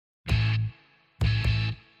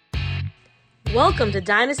Welcome to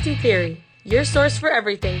Dynasty Theory, your source for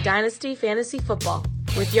everything Dynasty Fantasy Football,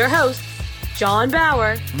 with your hosts, John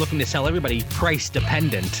Bauer. I'm looking to sell everybody price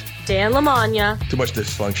dependent. Dan Lamagna. Too much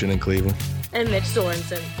dysfunction in Cleveland. And Mitch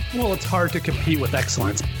Sorensen. Well, it's hard to compete with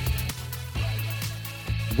excellence.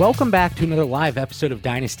 Welcome back to another live episode of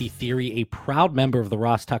Dynasty Theory, a proud member of the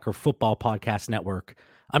Ross Tucker Football Podcast Network.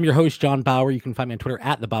 I'm your host, John Bauer. You can find me on Twitter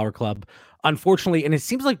at The Bauer Club. Unfortunately, and it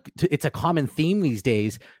seems like it's a common theme these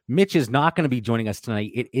days, Mitch is not going to be joining us tonight.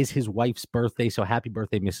 It is his wife's birthday, so happy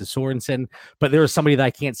birthday, Mrs. Sorensen. But there is somebody that I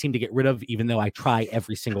can't seem to get rid of, even though I try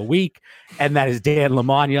every single week, and that is Dan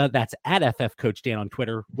Lamagna. That's at FF Coach Dan on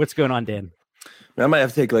Twitter. What's going on, Dan? I might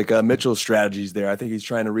have to take Mitchell's strategies there. I think he's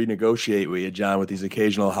trying to renegotiate with you, John, with these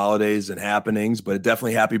occasional holidays and happenings, but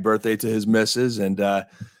definitely happy birthday to his missus. And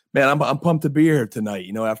man, I'm pumped to be here tonight.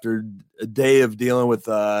 You know, after a day of dealing with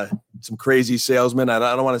some crazy salesmen, I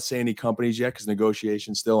don't want to say any companies yet because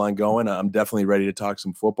negotiation's still ongoing. I'm definitely ready to talk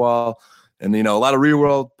some football. And, you know, a lot of real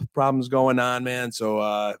world problems going on, man.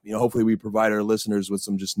 So, you know, hopefully we provide our listeners with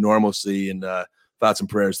some just normalcy and thoughts and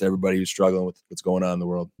prayers to everybody who's struggling with what's going on in the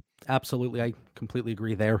world. Absolutely. I completely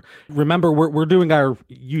agree there. Remember, we're doing our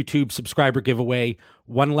YouTube subscriber giveaway.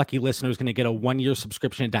 One lucky listener is going to get a 1-year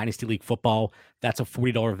subscription to Dynasty League Football. That's a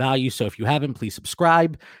 $40 value. So if you haven't, please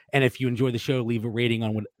subscribe. And if you enjoy the show, leave a rating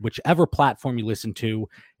on whichever platform you listen to.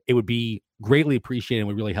 It would be greatly appreciated and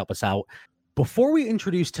would really help us out. Before we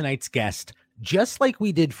introduce tonight's guest, just like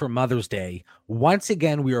we did for Mother's Day, once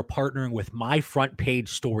again, we are partnering with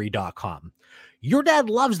myfrontpagestory.com. Your dad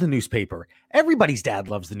loves the newspaper. Everybody's dad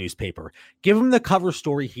loves the newspaper. Give him the cover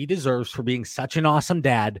story he deserves for being such an awesome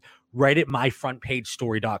dad right at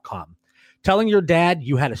myfrontpagestory.com. Telling your dad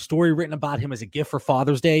you had a story written about him as a gift for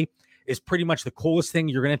Father's Day is pretty much the coolest thing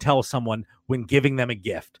you're going to tell someone when giving them a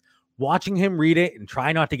gift. Watching him read it and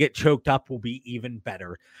try not to get choked up will be even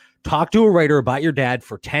better. Talk to a writer about your dad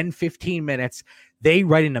for 10, 15 minutes. They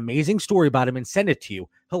write an amazing story about him and send it to you.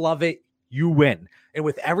 He'll love it. You win. And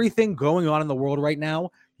with everything going on in the world right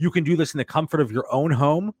now, you can do this in the comfort of your own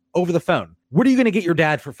home over the phone. What are you going to get your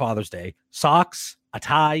dad for Father's Day? Socks, a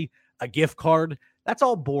tie, a gift card? That's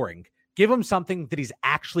all boring. Give him something that he's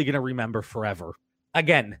actually going to remember forever.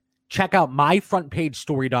 Again, check out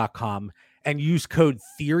myfrontpagestory.com and use code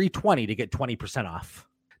Theory20 to get 20% off.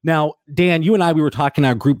 Now, Dan, you and I, we were talking in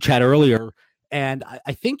our group chat earlier, and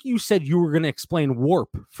I think you said you were going to explain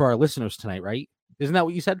warp for our listeners tonight, right? Isn't that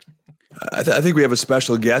what you said? I think we have a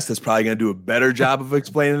special guest that's probably going to do a better job of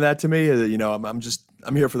explaining that to me. You know, I'm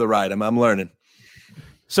here for the ride. I'm learning.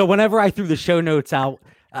 So whenever I threw the show notes out,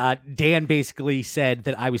 Dan basically said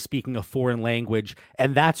that I was speaking a foreign language,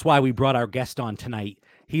 and that's why we brought our guest on tonight.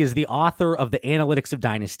 He is the author of The Analytics of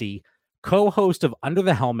Dynasty, co-host of Under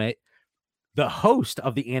the Helmet, the host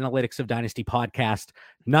of the Analytics of Dynasty podcast,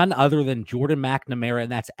 none other than Jordan McNamara,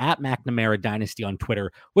 and that's at McNamara Dynasty on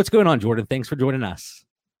Twitter. What's going on, Jordan? Thanks for joining us.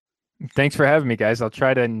 Thanks for having me, guys. I'll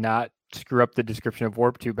try to not screw up the description of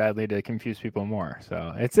warp too badly to confuse people more.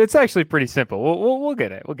 So it's actually pretty simple. We'll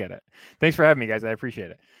get it. We'll get it. Thanks for having me, guys. I appreciate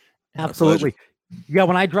it. Absolutely. Yeah,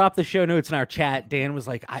 when I dropped the show notes in our chat, Dan was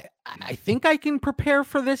like, I think I can prepare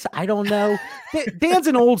for this. I don't know. Dan's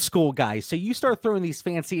an old school guy, so you start throwing these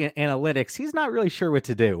fancy analytics. He's not really sure what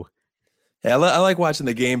to do. Yeah, I like watching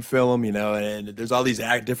the game film, you know, and there's all these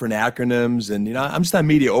different acronyms. And, you know, I'm just on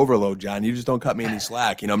media overload, John. You just don't cut me any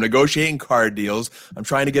slack. You know, I'm negotiating card deals. I'm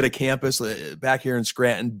trying to get a campus back here in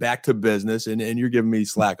Scranton back to business, and you're giving me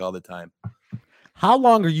slack all the time. How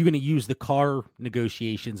long are you going to use the car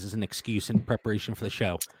negotiations as an excuse in preparation for the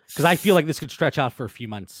show? Because I feel like this could stretch out for a few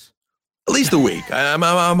months. At least a week.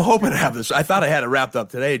 I'm hoping to have this. I thought I had it wrapped up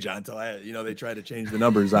today, John, until they tried to change the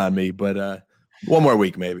numbers on me. But one more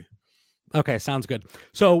week, maybe. Okay, sounds good.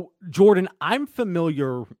 So, Jordan, I'm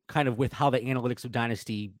familiar kind of with how the Analytics of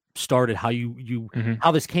Dynasty started, how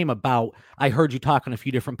how this came about. I heard you talk on a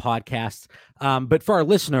few different podcasts. But for our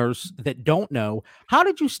listeners that don't know, how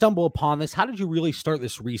did you stumble upon this? How did you really start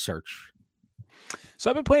this research? So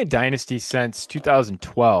I've been playing Dynasty since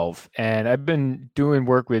 2012, and I've been doing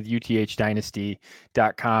work with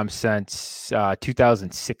uthdynasty.com since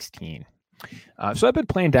 2016. So I've been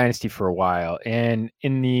playing Dynasty for a while, and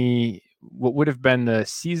in what would have been the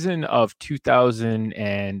season of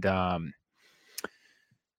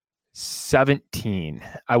 2017,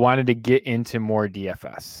 I wanted to get into more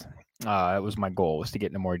DFS. That was my goal, was to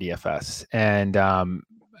get into more DFS. And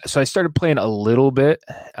so I started playing a little bit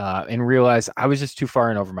and realized I was just too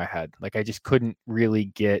far in over my head. Like I just couldn't really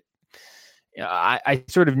get, I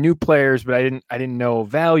sort of knew players, but I didn't know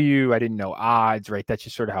value. I didn't know odds, right? That's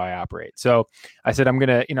just sort of how I operate. So I said, I'm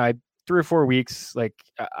going to, 3 or 4 weeks, like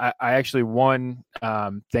I actually won,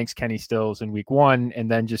 thanks Kenny Stills in week 1. And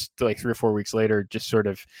then just like 3 or 4 weeks later, just sort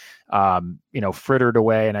of, frittered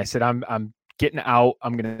away. And I said, I'm getting out.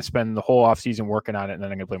 I'm going to spend the whole offseason working on it. And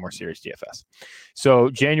then I'm going to play more serious DFS. So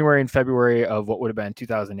January and February of what would have been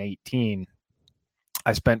 2018,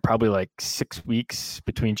 I spent probably like 6 weeks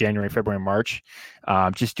between January, February, and March,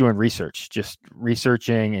 just doing research, just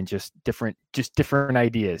researching and just different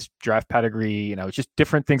ideas, draft pedigree, just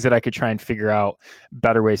different things that I could try and figure out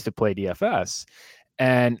better ways to play DFS.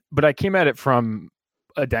 But I came at it from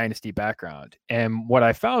a dynasty background. And what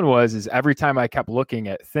I found is every time I kept looking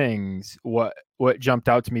at things, what jumped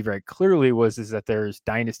out to me very clearly is that there's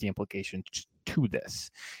dynasty implications to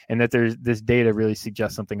this, and that there's this data really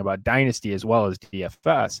suggests something about dynasty as well as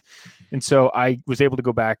DFS. And so I was able to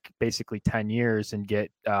go back basically 10 years and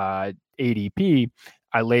get ADP.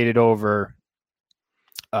 I laid it over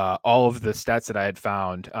all of the stats that I had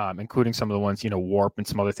found, including some of the ones, warp and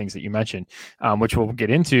some other things that you mentioned, which we'll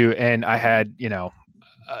get into. And I had,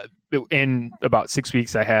 in about 6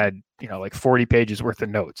 weeks, I had, like 40 pages worth of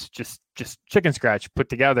notes, just chicken scratch put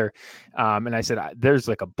together. And I said, there's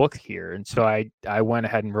like a book here. And so I went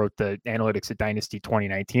ahead and wrote the Analytics of Dynasty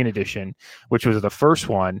 2019 edition, which was the first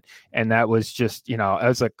one. And that was just, it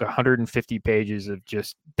was like 150 pages of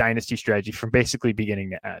just dynasty strategy from basically beginning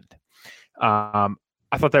to end.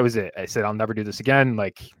 I thought that was it. I said, I'll never do this again.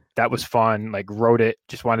 Like, that was fun. Like, wrote it,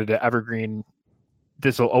 just wanted to evergreen.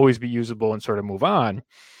 This will always be usable, and sort of move on.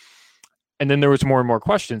 And then there was more and more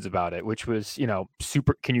questions about it, which was,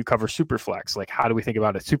 can you cover Superflex? Like, how do we think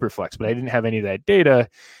about a Superflex? But I didn't have any of that data.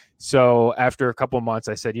 So after a couple of months,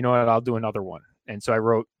 I said, you know what, I'll do another one. And so I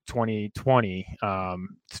wrote 2020,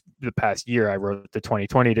 the past year, I wrote the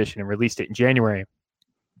 2020 edition and released it in January.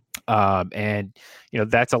 And,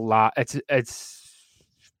 that's a lot. It's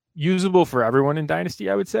usable for everyone in Dynasty,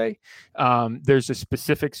 I would say. There's a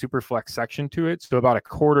specific Superflex section to it. So about a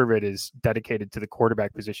quarter of it is dedicated to the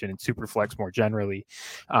quarterback position and Superflex more generally.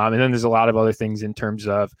 And then there's a lot of other things in terms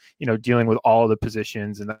of, dealing with all of the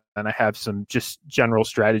positions. And then I have some just general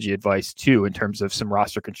strategy advice too, in terms of some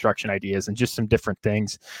roster construction ideas and just some different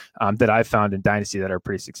things that I've found in Dynasty that are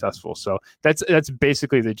pretty successful. So that's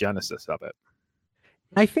basically the genesis of it.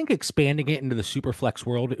 I think expanding it into the Superflex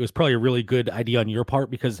world, it was probably a really good idea on your part,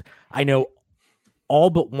 because I know all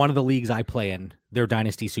but one of the leagues I play in, they're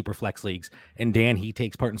Dynasty Superflex leagues. And Dan, he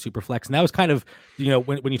takes part in Superflex. And that was kind of,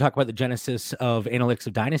 when you talk about the genesis of Analytics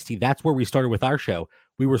of Dynasty, that's where we started with our show.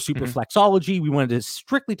 We were Superflexology. We wanted to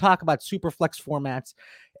strictly talk about Superflex formats.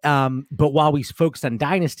 But while we focused on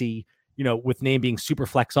Dynasty, with name being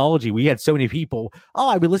Superflexology, we had so many people,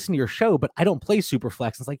 I would listen to your show, but I don't play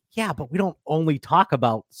Superflex. It's like, yeah, but we don't only talk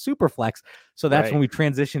about Superflex. So that's when we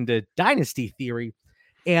transitioned to Dynasty theory.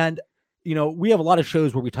 And, we have a lot of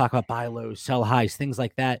shows where we talk about buy lows, sell highs, things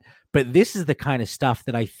like that. But this is the kind of stuff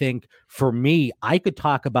that I think, for me, I could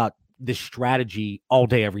talk about this strategy all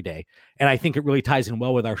day, every day. And I think it really ties in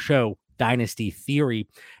well with our show, Dynasty Theory.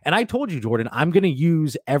 And I told you, Jordan, I'm going to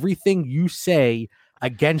use everything you say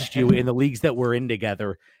against you in the leagues that we're in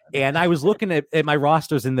together. And I was looking at my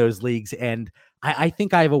rosters in those leagues, and I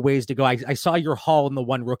think I have a ways to go. I saw your haul in the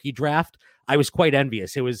one rookie draft. I was quite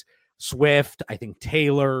envious. It was Swift, I think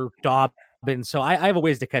Taylor, Dobbins. So I have a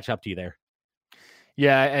ways to catch up to you there.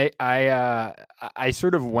 Yeah, I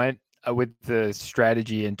sort of went with the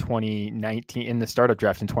strategy in 2019, in the startup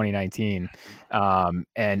draft in 2019.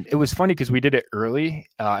 And it was funny because we did it early.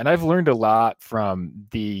 And I've learned a lot from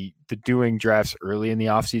the doing drafts early in the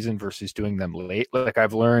off season versus doing them late. Like,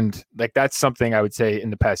 I've learned, like, that's something I would say in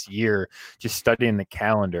the past year, just studying the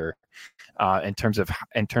calendar, in terms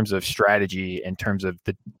of strategy, in terms of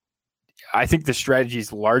I think the strategy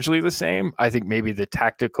is largely the same. I think maybe the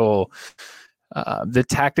tactical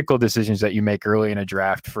decisions that you make early in a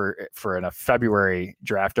draft for a February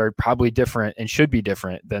draft are probably different and should be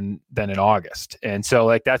different than in August. And so,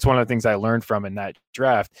 like, that's one of the things I learned from in that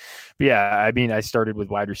draft. But yeah, I mean, I started with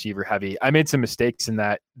wide receiver heavy. I made some mistakes in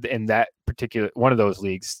that particular one of those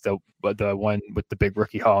leagues, the one with the big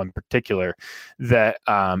rookie haul in particular, that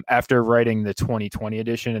after writing the 2020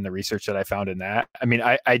 edition and the research that I found in that, I mean,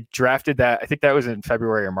 I drafted that. I think that was in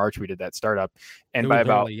February or March we did that startup. And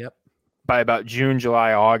by about June,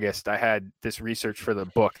 July, August, I had this research for the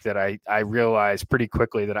book that I realized pretty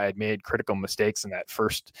quickly that I had made critical mistakes in that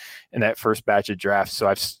first batch of drafts. So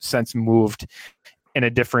I've since moved in a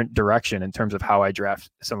different direction in terms of how I draft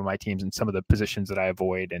some of my teams and some of the positions that I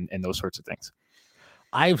avoid and those sorts of things.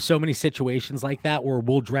 I have so many situations like that where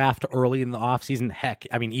we'll draft early in the offseason. Heck,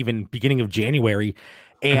 I mean, even beginning of January.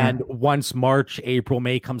 And once March, April,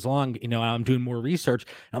 May comes along, I'm doing more research.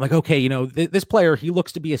 I'm like, okay, this player, he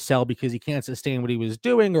looks to be a sell because he can't sustain what he was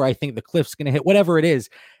doing, or I think the cliff's going to hit, whatever it is.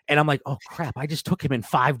 And I'm like, oh crap, I just took him in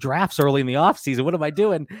 5 drafts early in the offseason. What am I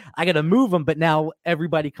doing? I got to move him. But now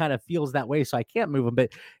everybody kind of feels that way, so I can't move him. But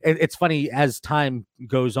it's funny, as time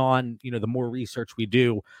goes on, the more research we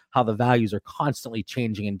do, how the values are constantly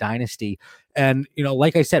changing in Dynasty. And,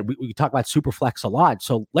 like I said, we talk about Superflex a lot.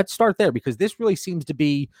 So let's start there, because this really seems to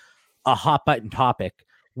be a hot button topic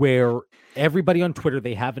where everybody on Twitter,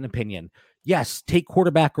 they have an opinion. Yes, take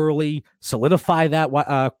quarterback early, solidify that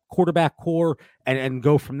quarterback core, and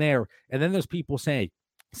go from there. And then there's people saying,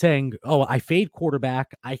 oh, I fade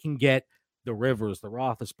quarterback. I can get the Rivers, the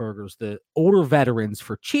Roethlisbergers, the older veterans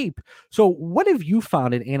for cheap. So what have you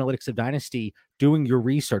found in analytics of Dynasty doing your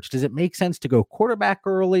research? Does it make sense to go quarterback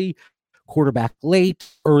early, quarterback late,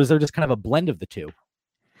 or is there just kind of a blend of the two?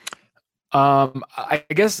 I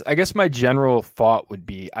guess my general thought would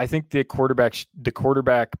be, I think the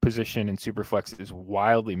quarterback position in Superflex is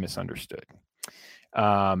wildly misunderstood.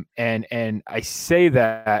 And I say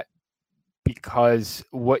that because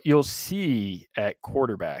what you'll see at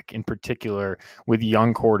quarterback in particular with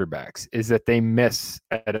young quarterbacks is that they miss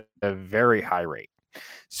at a very high rate.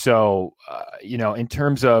 So, in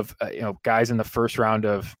terms of, guys in the first round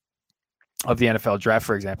of the NFL draft,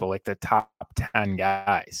 for example, like the top 10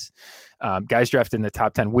 guys drafted in the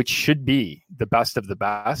top 10, which should be the best of the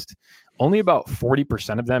best, only about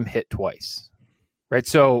 40% of them hit twice, right?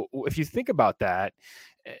 So if you think about that,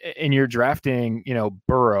 and you're drafting,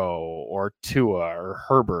 Burrow or Tua or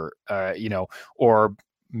Herbert, or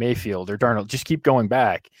Mayfield or Darnold, just keep going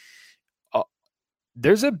back.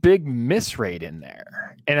 There's a big miss rate in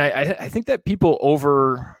there. And I think that people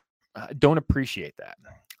don't appreciate that.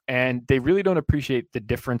 And they really don't appreciate the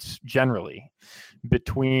difference generally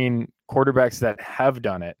between quarterbacks that have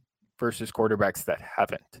done it versus quarterbacks that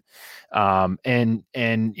haven't. And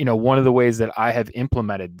one of the ways that I have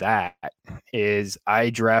implemented that is I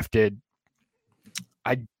don't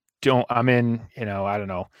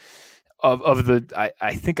know,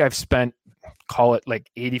 I think I've spent, call it like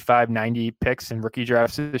 85, 90 picks in rookie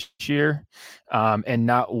drafts this year. And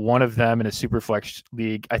not one of them in a Superflex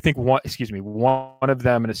league. I think one of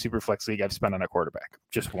them in a Superflex league I've spent on a quarterback,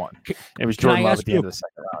 just one. It was Jordan Love at the end of the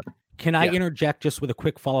second round. Can I interject just with a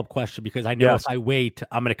quick follow-up question? Because I know if I wait,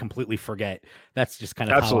 I'm going to completely forget. That's just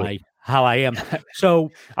kind of how I am. So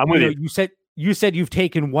I'm with you. You said you've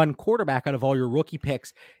taken one quarterback out of all your rookie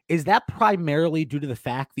picks. Is that primarily due to the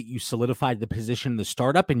fact that you solidified the position in the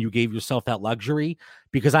startup and you gave yourself that luxury?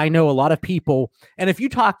 Because I know a lot of people, and if you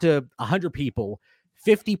talk to 100 people,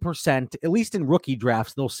 50%, at least in rookie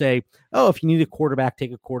drafts, they'll say, oh, if you need a quarterback,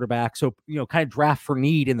 take a quarterback. So, kind of draft for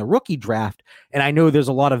need in the rookie draft. And I know there's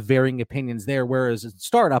a lot of varying opinions there. Whereas in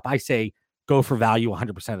startup, I say go for value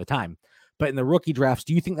 100% of the time. But in the rookie drafts,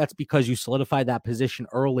 do you think that's because you solidified that position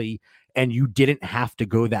early and you didn't have to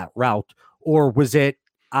go that route? Or was it,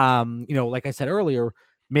 like I said earlier,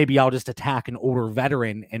 maybe I'll just attack an older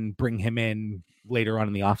veteran and bring him in later on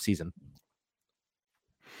in the offseason?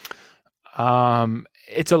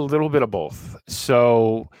 It's a little bit of both.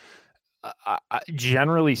 So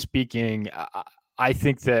generally speaking, I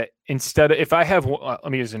think that if I have, let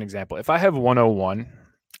me use an example. If I have 101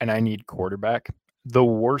 and I need quarterback, the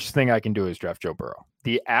worst thing I can do is draft Joe Burrow.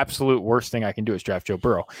 The absolute worst thing I can do is draft Joe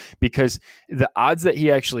Burrow, because the odds that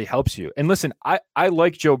he actually helps you. And listen, I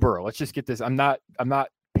like Joe Burrow. Let's just get this. I'm not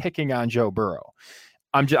picking on Joe Burrow.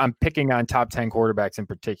 I'm picking on top 10 quarterbacks in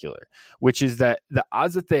particular, which is that the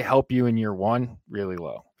odds that they help you in year one, really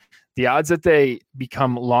low. The odds that they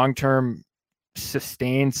become long-term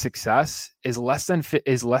sustained success is less than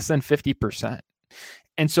 50%.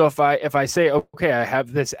 And so if I say, okay, I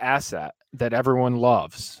have this asset that everyone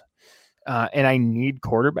loves, and I need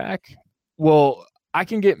quarterback, well, I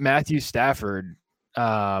can get Matthew Stafford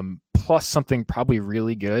plus something probably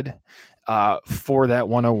really good for that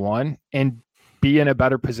 101 and be in a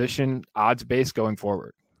better position odds based going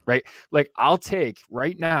forward, right? Like I would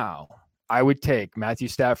take Matthew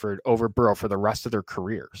Stafford over Burrow for the rest of their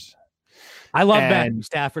careers. I love Matthew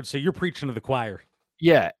Stafford, so you're preaching to the choir.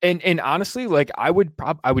 Yeah, and honestly, like I would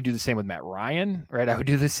do the same with Matt Ryan, right? I would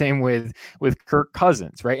do the same with Kirk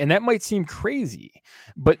Cousins, right? And that might seem crazy,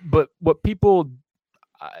 but what people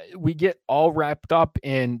we get all wrapped up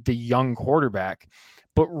in the young quarterback,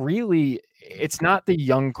 but really it's not the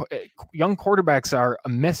young quarterbacks are a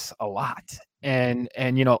miss a lot, and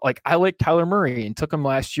like I like Kyler Murray and took him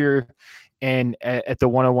last year and at the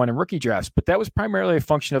 101 in rookie drafts, but that was primarily a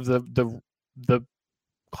function of the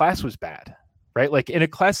class was bad. right? Like in a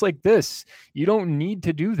class like this, you don't need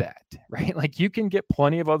to do that, right? Like you can get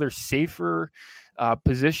plenty of other safer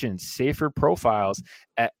positions, safer profiles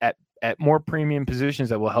at more premium positions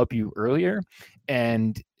that will help you earlier.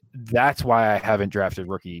 And that's why I haven't drafted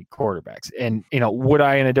rookie quarterbacks. And, would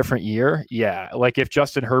I in a different year? Yeah. Like if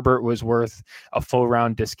Justin Herbert was worth a full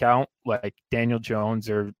round discount, like Daniel Jones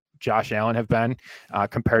or Josh Allen have been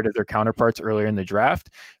compared to their counterparts earlier in the draft,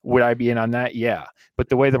 would I be in on that? Yeah. But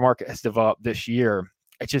the way the market has developed this year,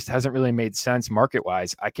 it just hasn't really made sense market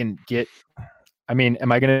wise.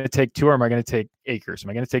 am I going to take Tua or am I going to take Akers? Am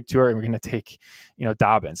I going to take Tua or am I going to take,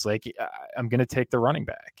 Dobbins? Like I'm going to take the running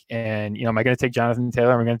back. And, am I going to take Jonathan Taylor?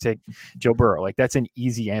 Or am I going to take Joe Burrow? Like that's an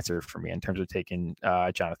easy answer for me in terms of taking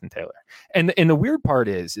Jonathan Taylor. And the weird part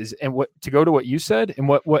is what to go to what you said and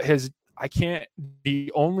what has, I think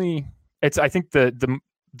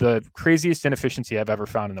the craziest inefficiency I've ever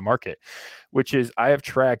found in the market, which is I have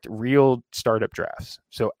tracked real startup drafts.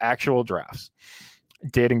 So actual drafts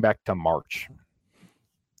dating back to March.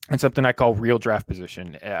 And something I call real draft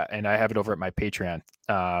position, and I have it over at my Patreon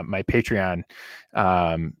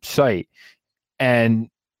site. And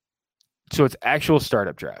so it's actual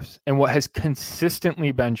startup drafts. And what has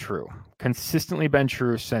consistently been true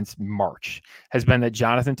since March, has been that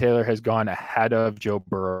Jonathan Taylor has gone ahead of Joe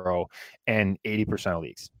Burrow in 80% of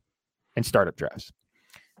leagues in startup drafts.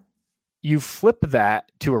 You flip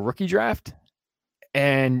that to a rookie draft,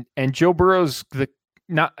 and Joe Burrow's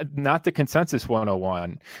not the consensus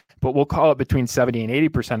 101, but we'll call it between 70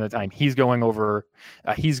 and 80% of the time he's going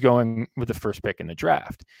with the first pick in the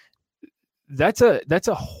draft. That's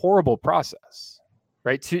a horrible process,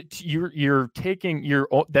 right? You're taking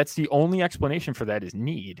that's the only explanation for that is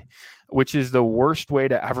need, which is the worst way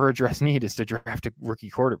to ever address need is to draft a rookie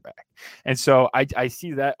quarterback. And so I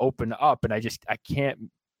see that open up, and I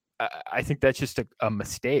can't. I think that's just a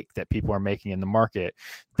mistake that people are making in the market,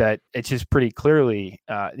 that it's just pretty clearly,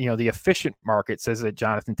 the efficient market says that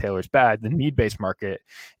Jonathan Taylor's bad. The need-based market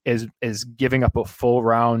is giving up a full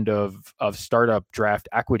round of startup draft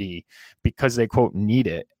equity because they quote need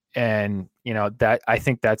it. And, that I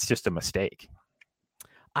think that's just a mistake.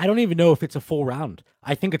 I don't even know if it's a full round.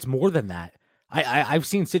 I think it's more than that. I've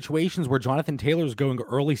seen situations where Jonathan Taylor's going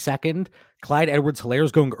early second, Clyde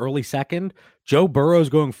Edwards-Hilaire's going early second, Joe Burrow's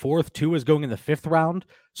going fourth, Tua is going in the fifth round.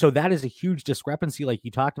 So that is a huge discrepancy like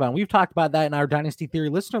you talked about. And we've talked about that in our Dynasty Theory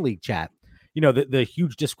Listener League chat. The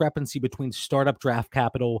huge discrepancy between startup draft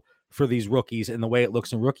capital for these rookies and the way it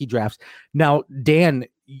looks in rookie drafts. Now, Dan,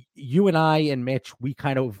 you and I and Mitch, we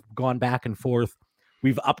kind of gone back and forth.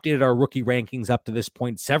 We've updated our rookie rankings up to this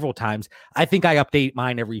point several times. I think I update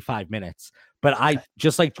mine every 5 minutes. But I,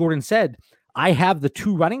 just like Jordan said, I have the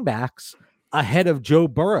two running backs ahead of Joe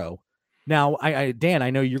Burrow. Now, Dan,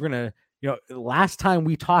 I know you're going to, last time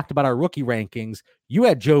we talked about our rookie rankings, you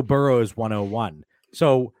had Joe Burrow as 101.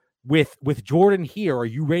 So with Jordan here, are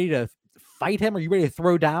you ready to fight him? Are you ready to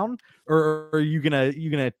throw down? Or are you going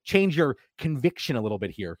to change your conviction a little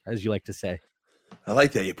bit here, as you like to say? I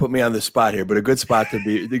like that. You put me on the spot here, but a good spot to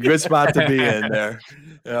be in there.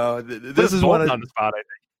 This is one on the spot, I think.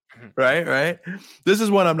 Right. This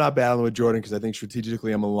is one I'm not battling with Jordan because I think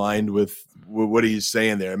strategically I'm aligned with what he's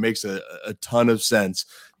saying there. It makes a ton of sense.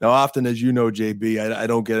 Now, often, as you know, JB, I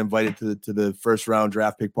don't get invited to the first round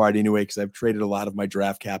draft pick party anyway because I've traded a lot of my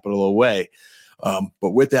draft capital away.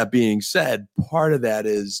 But with that being said, part of that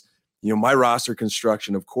is, my roster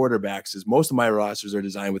construction of quarterbacks is most of my rosters are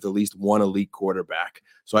designed with at least one elite quarterback.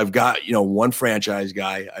 So I've got, one franchise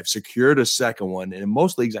guy. I've secured a second one. And in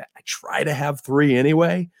most leagues, I try to have three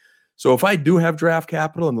anyway. So if I do have draft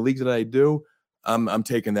capital in the leagues that I do, I'm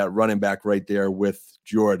taking that running back right there with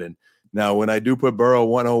Jordan. Now, when I do put Burrow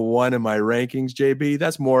 101 in my rankings, JB,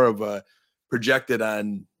 that's more of a projected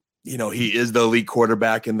on, he is the elite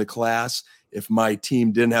quarterback in the class. If my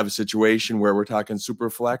team didn't have a situation where we're talking super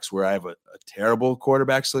flex, where I have a terrible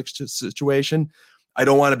quarterback situation, I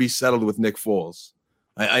don't want to be settled with Nick Foles.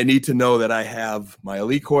 I need to know that I have my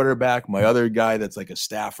elite quarterback, my other guy that's like a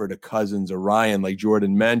Stafford, a Cousins, a Ryan, like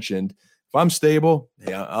Jordan mentioned. If I'm stable,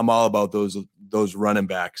 I'm all about those running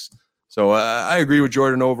backs. So I agree with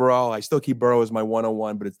Jordan overall. I still keep Burrow as my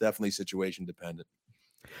 101, but it's definitely situation dependent.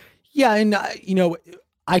 Yeah, and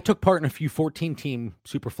I took part in a few 14-team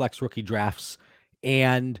Superflex rookie drafts,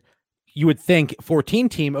 and you would think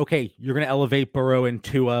 14-team, okay, you're going to elevate Burrow and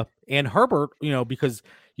Tua and Herbert, because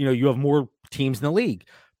you have more teams in the league.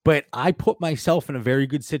 But I put myself in a very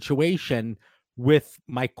good situation with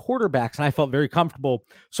my quarterbacks, and I felt very comfortable.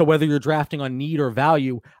 So whether you're drafting on need or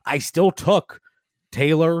value, I still took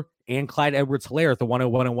Taylor and Clyde Edwards-Helaire at the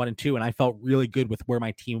 101 and 1 and 2, and I felt really good with where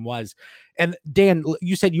my team was. And Dan,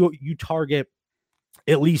 you said you target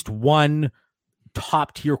at least one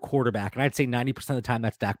top tier quarterback. And I'd say 90% of the time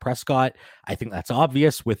that's Dak Prescott. I think that's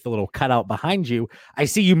obvious with the little cutout behind you. I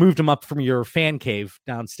see you moved him up from your fan cave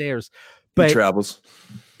downstairs, but he travels.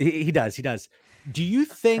 He does. Do you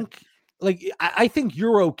think, like, I think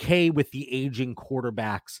you're okay with the aging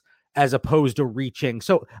quarterbacks as opposed to reaching.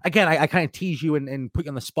 So again, I kind of tease you and put you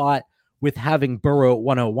on the spot with having Burrow at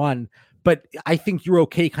 101, but I think you're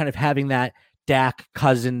okay kind of having that Dak,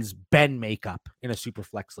 Cousins, Ben makeup in a super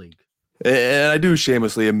flex league. And I do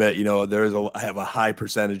shamelessly admit, I have a high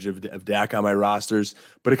percentage of Dak on my rosters,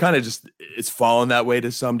 but it kind of it's fallen that way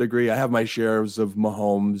to some degree. I have my shares of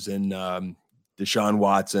Mahomes and Deshaun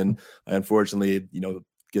Watson. I unfortunately,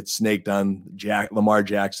 get snaked on Lamar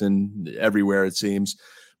Jackson everywhere, it seems.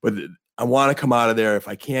 But I want to come out of there. If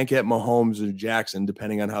I can't get Mahomes or Jackson,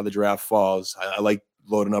 depending on how the draft falls, I like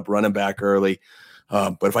loading up running back early.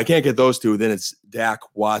 But if I can't get those two, then it's Dak,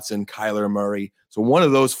 Watson, Kyler Murray. So one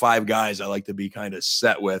of those 5 guys I like to be kind of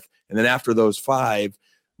set with. And then after those 5,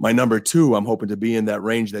 my number 2, I'm hoping to be in that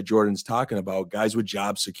range that Jordan's talking about, guys with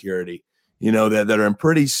job security, that are in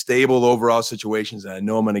pretty stable overall situations. And I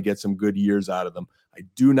know I'm going to get some good years out of them. I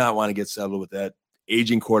do not want to get settled with that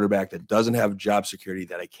aging quarterback that doesn't have job security,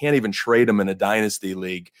 that I can't even trade him in a dynasty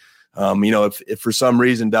league. If for some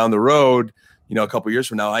reason down the road, a couple of years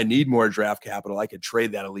from now, I need more draft capital, I could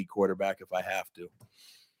trade that elite quarterback if I have to.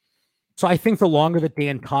 So I think the longer that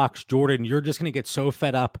Dan talks, Jordan, you're just going to get so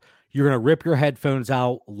fed up. You're going to rip your headphones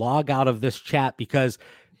out, log out of this chat, because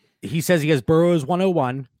he says he has Burrow's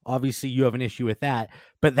 101. Obviously, you have an issue with that.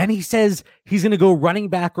 But then he says he's going to go running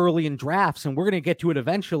back early in drafts, and we're going to get to it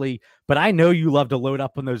eventually. But I know you love to load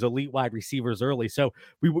up on those elite wide receivers early. So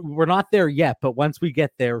we're not there yet. But once we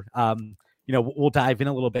get there, we'll dive in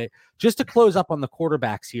a little bit. Just to close up on the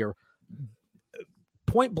quarterbacks here,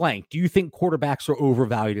 point blank, do you think quarterbacks are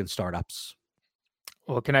overvalued in startups?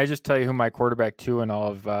 Well, can I just tell you who my quarterback 2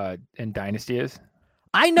 in Dynasty is?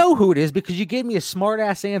 I know who it is because you gave me a smart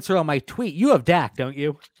ass answer on my tweet. You have Dak, don't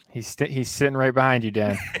you? He's sitting right behind you,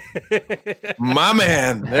 Dan. My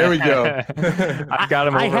man. There we go. I've got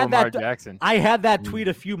him over Lamar Jackson. I had that tweet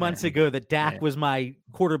a few months ago that Dak was my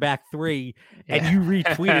quarterback 3, and you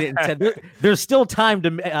retweeted it and said there's still time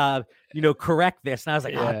to correct this. And I was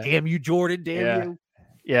like, oh, damn you, Jordan, damn you.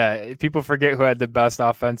 Yeah, people forget who had the best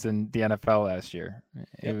offense in the NFL last year.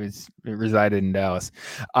 It resided in Dallas.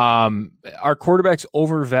 Are quarterbacks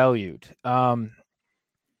overvalued?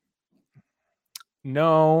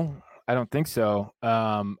 No, I don't think so.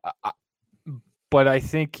 But I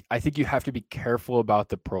think you have to be careful about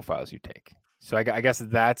the profiles you take. So I guess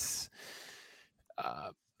that's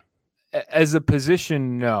as a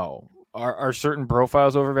position, no. Are certain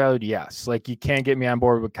profiles overvalued? Yes. Like, you can't get me on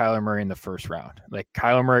board with Kyler Murray in the first round. Like,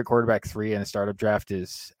 Kyler Murray quarterback 3 in a startup draft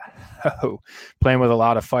is playing with a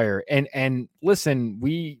lot of fire. And listen,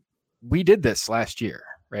 we did this last year,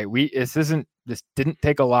 right? This didn't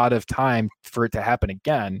take a lot of time for it to happen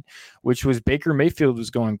again, which was Baker Mayfield was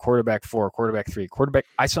going quarterback 4, quarterback 3, quarterback.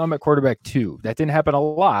 I saw him at quarterback 2. That didn't happen a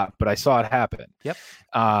lot, but I saw it happen. Yep.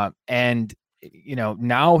 And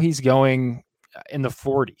now he's going in the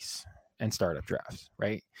 40s. And startup drafts,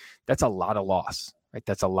 right? That's a lot of loss, right?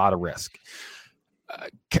 That's a lot of risk.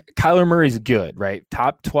 Kyler Murray's good, right?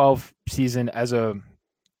 Top 12 season as a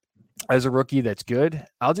rookie, that's good.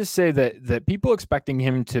 I'll just say that people expecting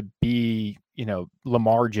him to be,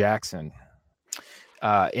 Lamar Jackson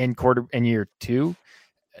in year 2,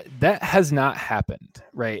 that has not happened,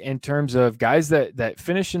 right? In terms of guys that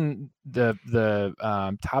finish in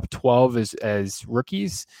the top 12 as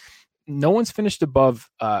rookies. No one's finished above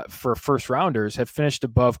for first rounders have finished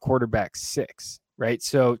above quarterback 6, right?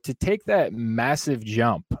 So to take that massive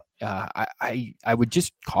jump, I would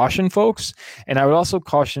just caution folks. And I would also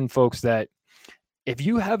caution folks that if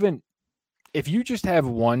you just have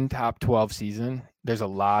one top 12 season, there's a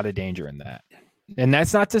lot of danger in that. And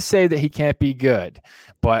that's not to say that he can't be good,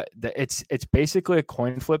 but it's basically a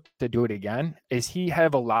coin flip to do it again. Is he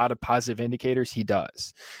have a lot of positive indicators? He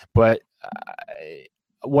does. But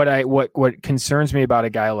what concerns me about a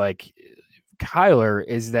guy like Kyler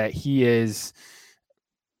is that he is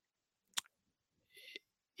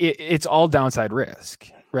it's all downside risk,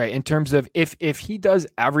 right? In terms of if he does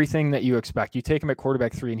everything that you expect, you take him at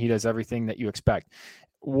quarterback 3 and he does everything that you expect,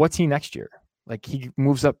 what's he next year? Like, he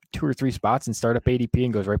moves up 2 or 3 spots and start up ADP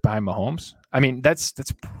and goes right behind Mahomes. I mean, that's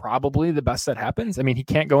probably the best that happens. I mean, he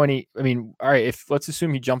can't go all right, let's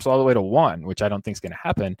assume he jumps all the way to 1, which I don't think is going to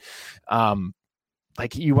happen.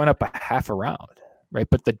 Like, you went up a half a round, right?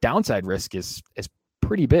 But the downside risk is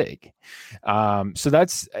pretty big. So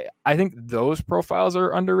I think those profiles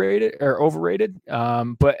are underrated or overrated.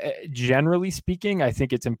 But generally speaking, I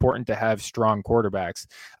think it's important to have strong quarterbacks.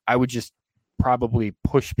 I would just probably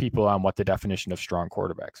push people on what the definition of strong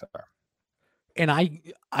quarterbacks are. And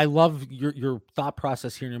I love your thought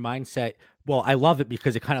process here and your mindset. Well, I love it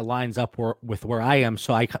because it kind of lines up with where I am.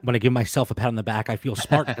 So I want to give myself a pat on the back. I feel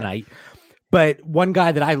smart tonight. But one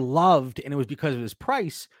guy that I loved, and it was because of his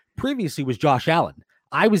price previously, was Josh Allen.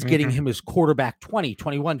 I was getting him as quarterback 20,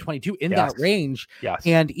 21, 22 in that range. Yes.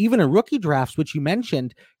 And even in rookie drafts, which you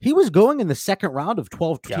mentioned, he was going in the second round of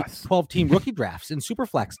 12 team rookie drafts in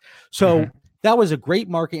Superflex. So that was a great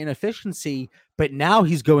market inefficiency, but now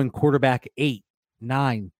he's going quarterback 8,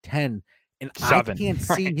 9, 10, and 7. I can't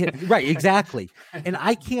see him. Right, exactly. And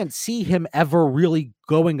I can't see him ever really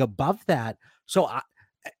going above that. So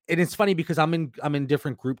and it's funny because I'm in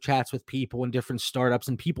different group chats with people and different startups,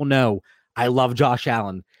 and people know I love Josh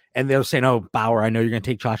Allen, and they're saying, "Oh, Bauer, I know you're going to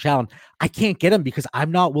take Josh Allen." I can't get him because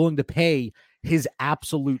I'm not willing to pay his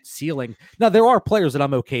absolute ceiling. Now, there are players that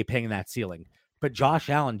I'm okay paying that ceiling, but Josh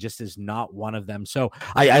Allen just is not one of them. So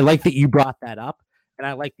I like that you brought that up, and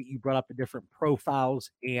I like that you brought up the different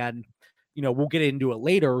profiles, and we'll get into it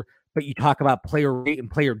later, but you talk about player rate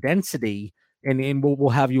and player density, and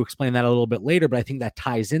we'll have you explain that a little bit later, but I think that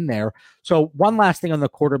ties in there. So one last thing on the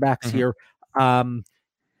quarterbacks here. How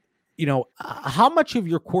much of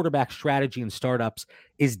your quarterback strategy in startups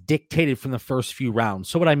is dictated from the first few rounds?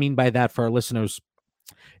 So what I mean by that for our listeners,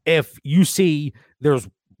 if you see there's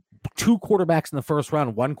 2 quarterbacks in the first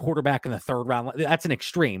round, 1 quarterback in the third round, that's an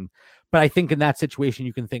extreme. But I think in that situation,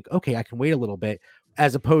 you can think, okay, I can wait a little bit,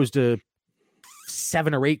 as opposed to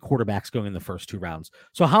 7 or 8 quarterbacks going in the first 2 rounds.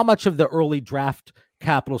 So how much of the early draft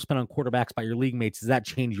capital spent on quarterbacks by your league mates, does that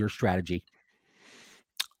change your strategy?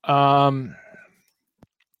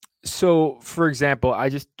 So for example, I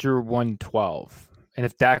just drew 112, and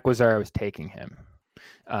if Dak was there, I was taking him.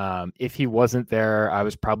 If he wasn't there, I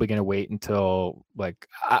was probably going to wait until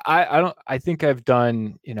I think I've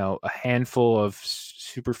done, a handful of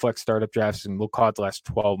super flex startup drafts, and we'll call it the last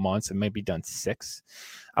 12 months, and maybe done 6.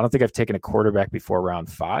 I don't think I've taken a quarterback before round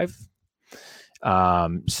 5.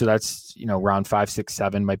 So that's, round 5, 6,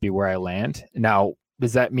 7 might be where I land. Now,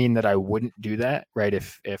 does that mean that I wouldn't do that? Right.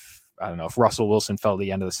 If I don't know, if Russell Wilson fell at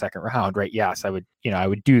the end of the second round, right? Yes, I would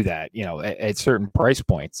do that, at certain price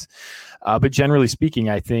points. But generally speaking,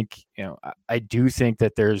 I think, I do think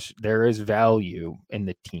that there is value in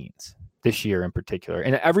the teens this year in particular.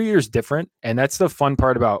 And every year is different. And that's the fun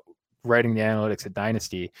part about writing the analytics at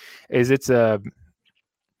Dynasty, is it's a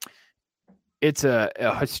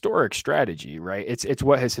historic strategy, right? It's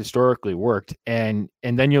what has historically worked. And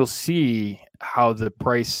then you'll see how the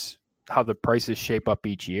prices shape up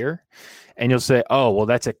each year, and you'll say, oh, well,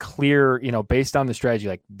 that's a clear, based on the strategy,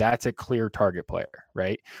 like that's a clear target player,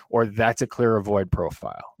 right? Or that's a clear avoid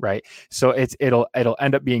profile, right? So it'll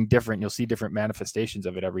end up being different. You'll see different manifestations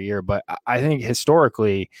of it every year. But I think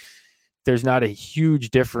historically, there's not a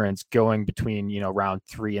huge difference going between, round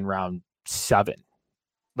 3 and round 7.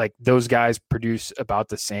 Like those guys produce about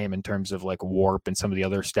the same in terms of like warp and some of the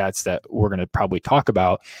other stats that we're going to probably talk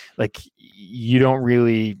about. Like you don't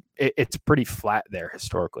really, it's pretty flat there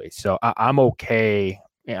historically. So I'm okay.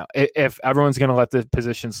 If everyone's going to let the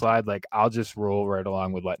position slide, like I'll just roll right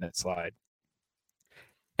along with letting it slide.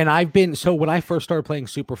 And so when I first started playing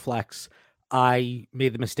Superflex, I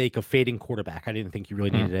made the mistake of fading quarterback. I didn't think you really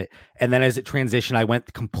needed it. And then as it transitioned, I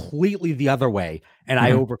went completely the other way, and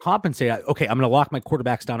I overcompensated. Okay, I'm going to lock my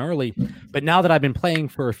quarterbacks down early. But now that I've been playing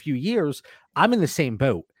for a few years, I'm in the same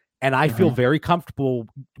boat, and I feel very comfortable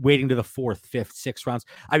waiting to the 4th, 5th, 6th rounds.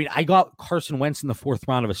 I mean, I got Carson Wentz in the 4th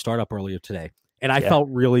round of a startup earlier today, and I felt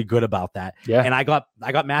really good about that. Yeah. And I got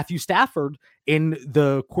Matthew Stafford in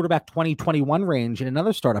the quarterback 2021 range in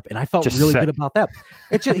another startup, and I felt really good about that.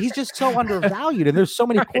 He's just so undervalued, and there's so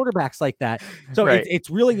many quarterbacks like that. So it's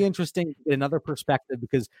really interesting in another perspective,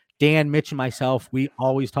 because Dan, Mitch, and myself, we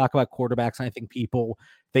always talk about quarterbacks, and I think people,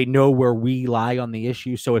 they know where we lie on the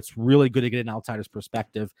issue. So it's really good to get an outsider's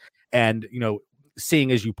perspective. And,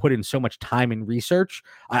 seeing as you put in so much time and research,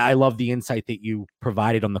 I love the insight that you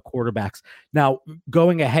provided on the quarterbacks. Now,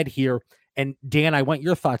 going ahead here, and Dan, I want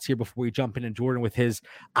your thoughts here before we jump into Jordan with his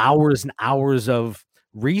hours and hours of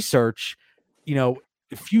research,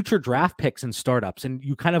 future draft picks and startups. And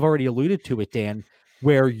you kind of already alluded to it, Dan,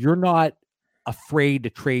 where you're not afraid to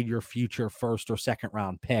trade your future 1st or 2nd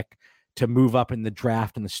round pick to move up in the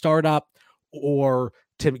draft in the startup, or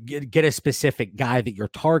to get a specific guy that you're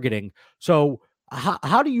targeting. So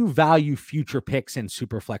how do you value future picks in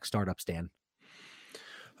Superflex startups, Dan?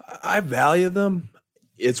 I value them.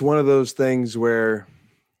 It's one of those things where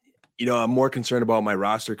I'm more concerned about my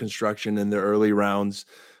roster construction in the early rounds.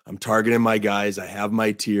 I'm targeting my guys. I have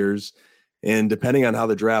my tiers. And depending on how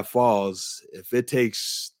the draft falls, if it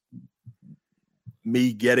takes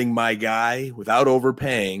me getting my guy without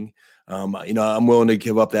overpaying, I'm willing to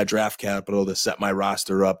give up that draft capital to set my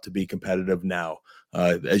roster up to be competitive now.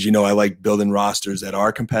 As you know, I like building rosters that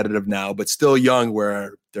are competitive now, but still young,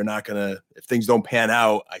 where they're not going to, if things don't pan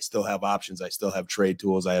out, I still have options. I still have trade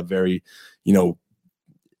tools. I have very,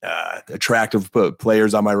 attractive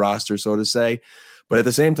players on my roster, so to say. But at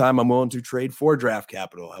the same time, I'm willing to trade for draft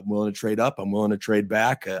capital. I'm willing to trade up. I'm willing to trade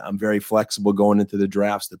back. I'm very flexible going into the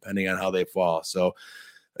drafts, depending on how they fall. So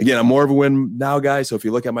again, I'm more of a win now guy. So if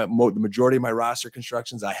you look at the majority of my roster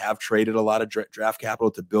constructions, I have traded a lot of draft capital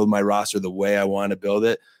to build my roster the way I want to build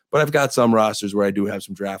it. But I've got some rosters where I do have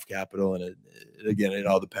some draft capital. And it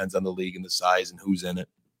all depends on the league and the size and who's in it.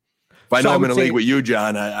 If I know I'm in a league with you,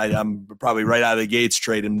 John, I'm probably right out of the gates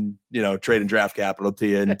trading draft capital to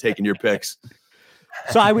you and taking your picks.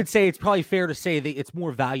 So I would say it's probably fair to say that it's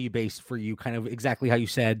more value-based for you, kind of exactly how you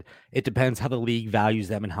said. It depends how the league values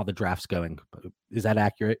them and how the draft's going. Is that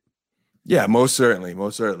accurate? Yeah, most certainly.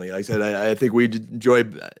 Most certainly. Like I said, I think we enjoy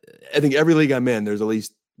 – I think every league I'm in, there's at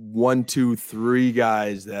least 1, 2, 3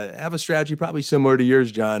 guys that have a strategy probably similar to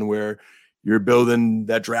yours, John, where you're building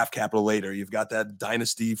that draft capital later. You've got that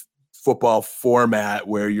dynasty football format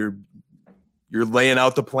where you're laying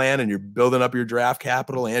out the plan and you're building up your draft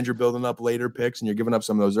capital and you're building up later picks and you're giving up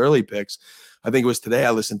some of those early picks. I think it was today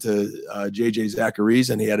I listened to JJ Zachary's,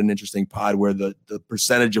 and he had an interesting pod where the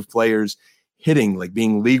percentage of players hitting, like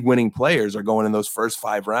being league winning players, are going in those first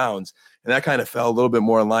 5 rounds. And that kind of fell a little bit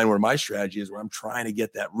more in line where my strategy is, where I'm trying to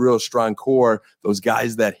get that real strong core, those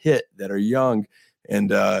guys that hit, that are young, and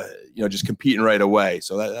just competing right away.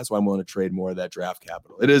 So that's why I'm willing to trade more of that draft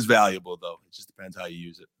capital. It is valuable, though. It just depends how you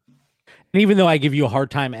use it. And even though I give you a hard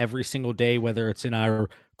time every single day, whether it's in our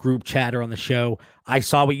group chat or on the show, I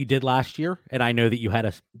saw what you did last year, and I know that you had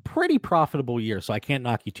a pretty profitable year, so I can't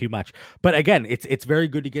knock you too much. But again, it's very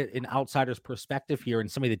good to get an outsider's perspective here and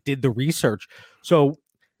somebody that did the research. So,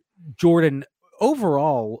 Jordan,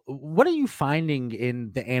 overall, what are you finding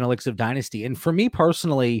in the analytics of Dynasty? And for me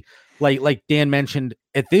personally, like Dan mentioned,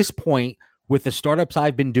 at this point, with the startups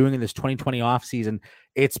I've been doing in this 2020 offseason,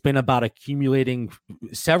 it's been about accumulating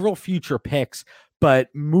several future picks, but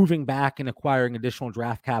moving back and acquiring additional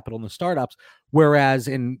draft capital in the startups. Whereas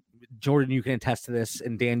in Jordan, you can attest to this,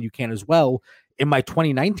 and Dan, you can as well. In my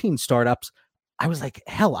 2019 startups, I was like,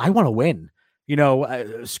 hell, I want to win.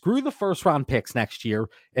 Screw the first round picks next year.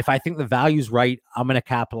 If I think the value's right, I'm going to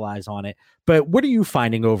capitalize on it. But what are you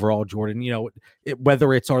finding overall, Jordan?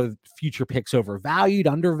 Whether it's our future picks overvalued,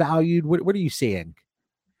 undervalued, what are you seeing?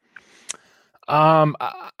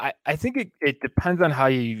 I think it depends on how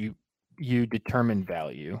you determine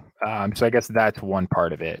value. So I guess that's one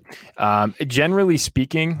part of it. Generally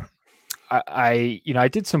speaking, I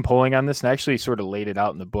did some polling on this and actually sort of laid it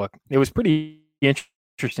out in the book. It was pretty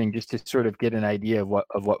interesting just to sort of get an idea of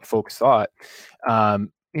what folks thought.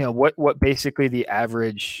 What basically the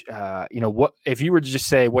average, what if you were to just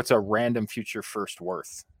say, what's a random future first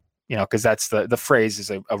worth? Because that's the phrase is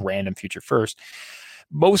a random future first.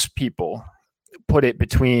 Most people put it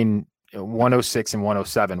between 106 and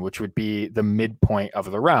 107, which would be the midpoint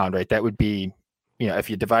of the round, right? That would be, if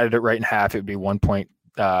you divided it right in half, it would be it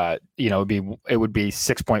would be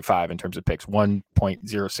 6.5 in terms of picks,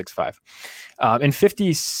 1.065. And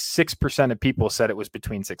 56% of people said it was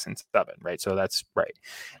between 6 and 7, right? So that's right.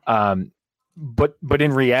 But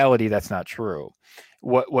in reality, that's not true.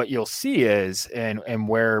 What you'll see is, and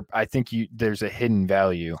where I think there's a hidden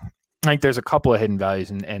value. I think there's a couple of hidden values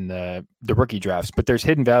in the rookie drafts, but there's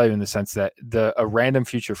hidden value in the sense that a random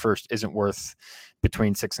future first isn't worth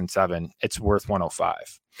between 6 and 7. It's worth 105.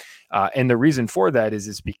 And the reason for that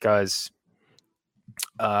is because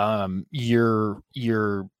your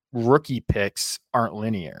rookie picks aren't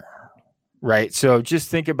linear, right? So just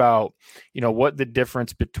think about, what the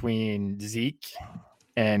difference between Zeke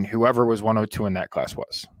and whoever was 102 in that class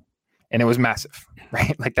was. And it was massive,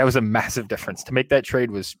 right? Like that was a massive difference. To make that trade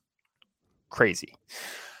was crazy.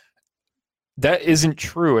 That isn't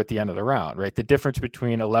true at the end of the round, right? The difference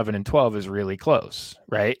between 11 and 12 is really close,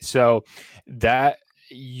 right? So that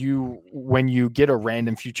when you get a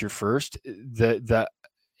random future first,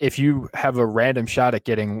 if you have a random shot at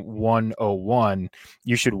getting 101,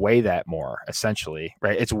 you should weigh that more, essentially,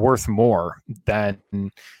 right? It's worth more than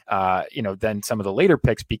some of the later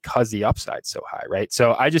picks because the upside's so high, right?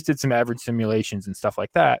 So I just did some average simulations and stuff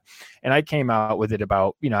like that, and I came out with it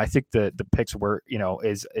about, I think the picks were,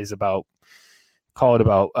 is about call it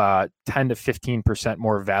about 10 to 15%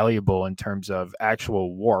 more valuable in terms of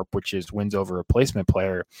actual WARP, which is wins over replacement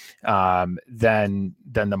player, than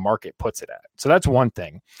the market puts it at. So that's one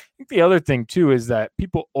thing. I think the other thing too is that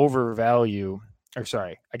people undervalue their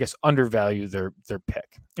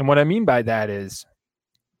pick. And what I mean by that is,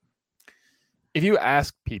 if you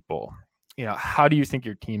ask people, how do you think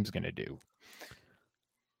your team's going to do?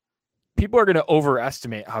 People are going to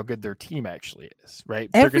overestimate how good their team actually is, right?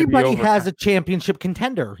 Everybody has a championship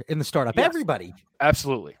contender in the startup. Yes. Everybody.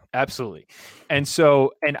 Absolutely. Absolutely. And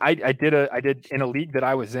so, I did in a league that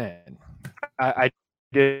I was in, I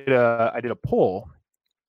did a poll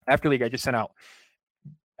after league. I just sent out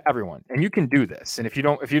everyone, and you can do this. And if you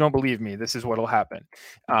don't believe me, this is what'll happen.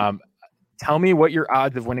 Tell me what your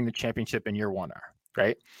odds of winning the championship in year one are,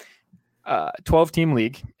 right? 12 team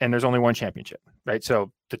league, and there's only one championship, right?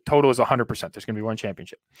 So the total is 100%. There's going to be one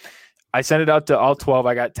championship. I sent it out to all 12.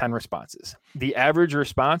 I got 10 responses. The average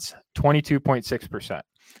response, 22.6%.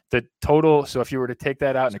 The total, so if you were to take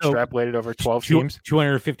that out and extrapolate it over 12 teams,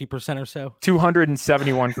 250% or so,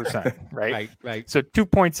 271%, right? Right. So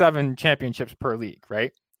 2.7 championships per league,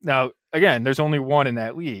 right? Now, again, there's only one in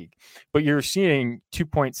that league, but you're seeing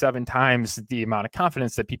 2.7 times the amount of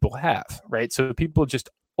confidence that people have, right? So people just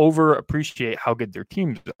over appreciate how good their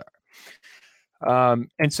teams are.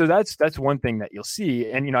 And so that's one thing that you'll see.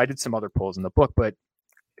 And, I did some other polls in the book, but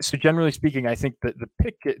so generally speaking, I think that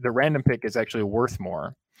the random pick is actually worth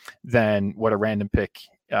more than what a random pick,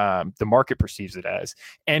 the market perceives it as.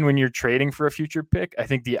 And when you're trading for a future pick, I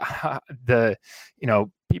think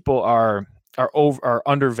people are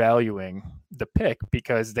undervaluing the pick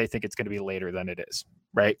because they think it's going to be later than it is,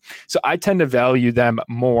 right? So I tend to value them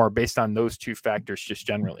more based on those two factors just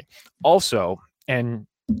generally. Also, and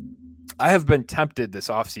I have been tempted this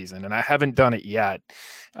offseason, and I haven't done it yet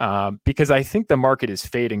because I think the market is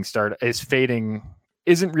fading.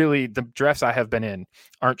 Isn't really the drafts I have been in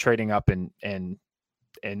aren't trading up and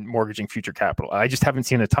mortgaging future capital. I just haven't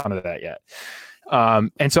seen a ton of that yet.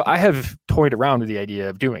 And so I have toyed around with the idea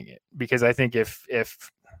of doing it because I think if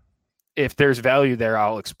there's value there,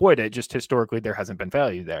 I'll exploit it. Just historically, there hasn't been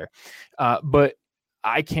value there. But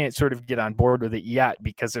I can't sort of get on board with it yet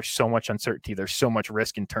because there's so much uncertainty. There's so much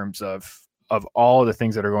risk in terms of all the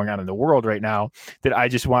things that are going on in the world right now that I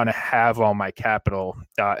just want to have all my capital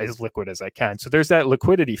as liquid as I can. So there's that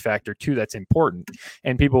liquidity factor too that's important.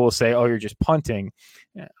 And people will say, oh, you're just punting.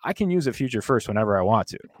 I can use a future first whenever I want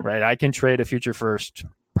to, right? I can trade a future first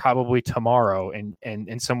probably tomorrow and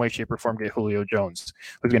in some way, shape, or form get Julio Jones,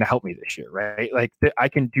 who's going to help me this year, right? Like I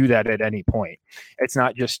can do that at any point. It's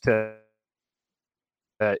not just to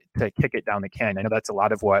kick it down the can. I know that's a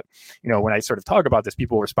lot of what, when I sort of talk about this,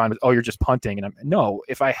 people respond with, oh, you're just punting. And no,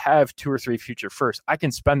 if I have 2 or 3 future firsts, I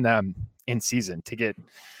can spend them in season to get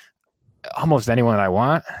almost anyone I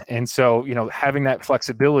want. And so, having that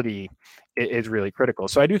flexibility is really critical.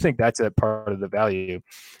 So I do think that's a part of the value.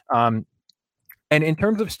 And in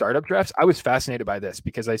terms of startup drafts, I was fascinated by this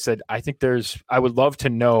because I said, I would love to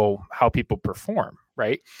know how people perform.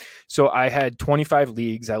 Right. So I had 25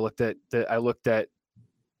 leagues. I looked at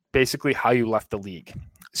basically how you left the league.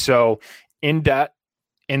 So in debt,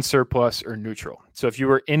 in surplus, or neutral. So if you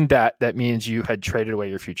were in debt, that means you had traded away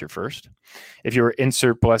your future first. If you were in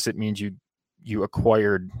surplus, it means you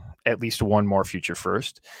acquired at least one more future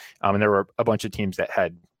first. And there were a bunch of teams that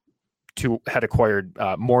had acquired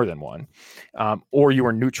more than one. Or you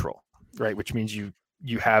were neutral, right? Which means you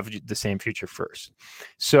have the same future first.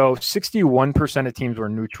 So 61% of teams were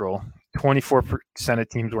neutral, 24% of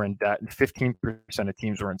teams were in debt, and 15% of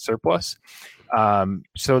teams were in surplus.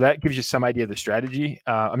 So that gives you some idea of the strategy.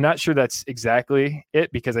 I'm not sure that's exactly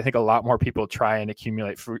it because I think a lot more people try and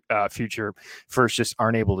accumulate future first just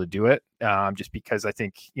aren't able to do it. Just because I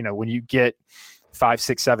think, when you get 5,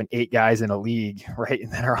 6, 7, 8 guys in a league, right,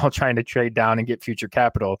 and they're all trying to trade down and get future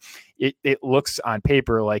capital, it looks on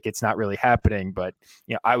paper like it's not really happening. But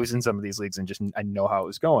I was in some of these leagues and I know how it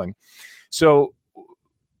was going. So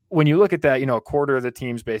when you look at that, a quarter of the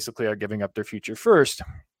teams basically are giving up their future first.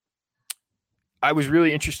 I was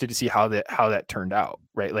really interested to see how that turned out,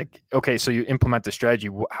 right? Like, okay, so you implement the strategy.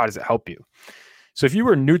 How does it help you? So if you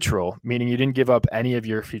were neutral, meaning you didn't give up any of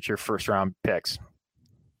your future first round picks,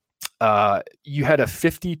 you had a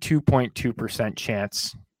 52.2%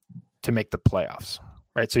 chance to make the playoffs,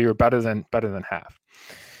 right? So you're better than half.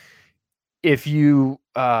 If you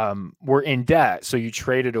were in debt, so you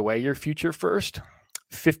traded away your future first,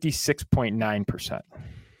 56.9%.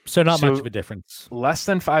 So not much of a difference. Less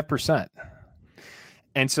than 5%.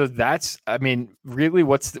 And so that's, really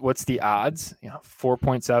what's the odds?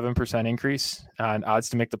 4.7% increase on odds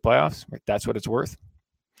to make the playoffs. Right? That's what it's worth.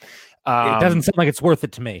 It doesn't sound like it's worth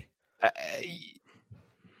it to me.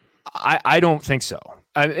 I don't think so.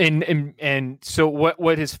 And so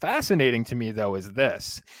what is fascinating to me though is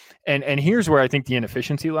this, and here's where I think the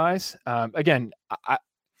inefficiency lies. Again,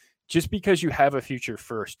 just because you have a future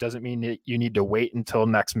first doesn't mean that you need to wait until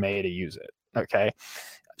next May to use it. Okay.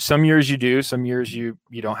 Some years you do, some years you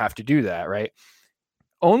don't have to do that, right?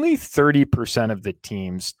 Only 30% of the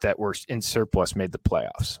teams that were in surplus made the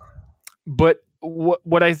playoffs. But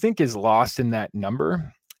what I think is lost in that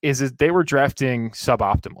number is they were drafting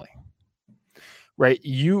suboptimally, right?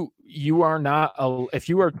 You are not, if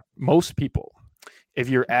you are most people, if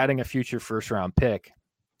you're adding a future first round pick,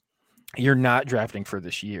 you're not drafting for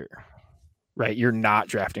this year, right? You're not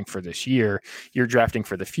drafting for this year. You're drafting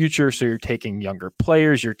for the future. So you're taking younger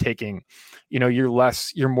players. You're taking,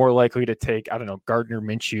 you're more likely to take, I don't know, Gardner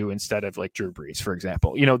Minshew instead of like Drew Brees, for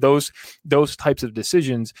example. Those types of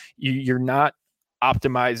decisions, you're not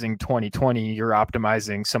optimizing 2020. You're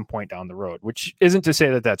optimizing some point down the road, which isn't to say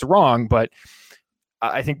that that's wrong, but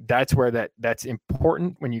I think that's where that's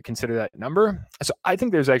important when you consider that number. So I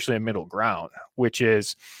think there's actually a middle ground, which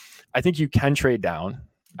is, I think you can trade down.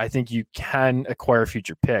 I think you can acquire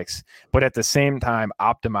future picks, but at the same time,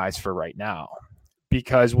 optimize for right now,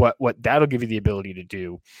 because what that'll give you the ability to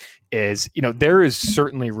do is, there is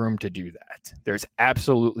certainly room to do that. There's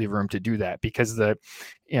absolutely room to do that because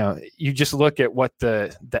you just look at what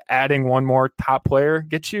the adding one more top player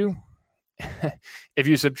gets you. If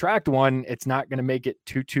you subtract one, it's not going to make it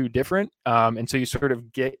too different. And so you sort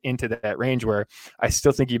of get into that range where I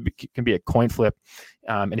still think you can be a coin flip.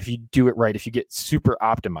 And if you do it right, if you get super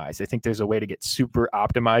optimized, I think there's a way to get super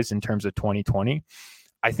optimized in terms of 2020.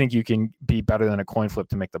 I think you can be better than a coin flip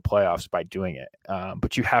to make the playoffs by doing it.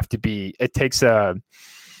 But you have to it takes a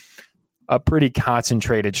pretty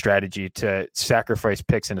concentrated strategy to sacrifice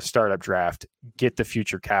picks in a startup draft, get the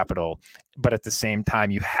future capital, but at the same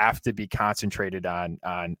time, you have to be concentrated on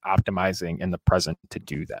optimizing in the present to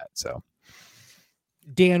do that. So,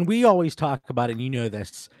 Dan, we always talk about it, and you know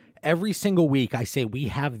this. Every single week, I say we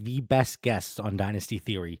have the best guests on Dynasty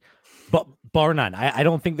Theory, but bar none. I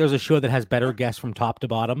don't think there's a show that has better guests from top to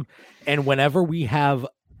bottom. And whenever we have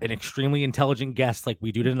an extremely intelligent guest like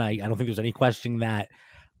we do tonight, I don't think there's any questioning that.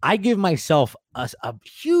 I give myself a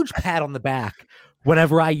huge pat on the back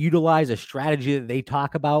whenever I utilize a strategy that they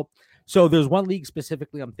talk about. So there's one league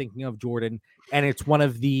specifically I'm thinking of, Jordan, and it's one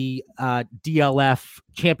of the DLF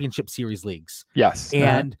Championship Series leagues. Yes.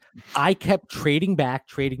 And I kept trading back,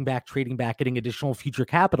 getting additional future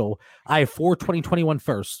capital. I have 4 2021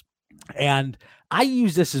 firsts, and I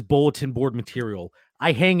use this as bulletin board material.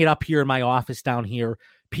 I hang it up here in my office down here.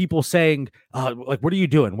 People saying, like, what are you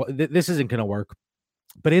doing? This isn't going to work.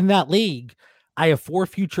 But in that league, I have 4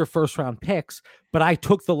 future first-round picks, but I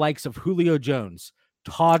took the likes of Julio Jones,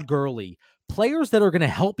 Todd Gurley, players that are going to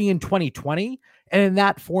help me in 2020. And in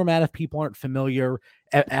that format, if people aren't familiar,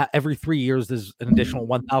 every 3 years, there's an additional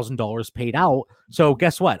 $1,000 paid out. So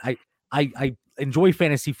guess what? I enjoy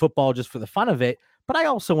fantasy football just for the fun of it, but I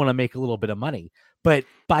also want to make a little bit of money. But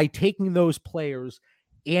by taking those players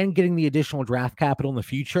and getting the additional draft capital in the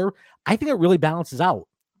future, I think it really balances out.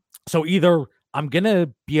 So either I'm going to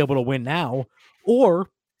be able to win now, or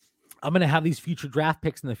I'm going to have these future draft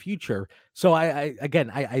picks in the future. So I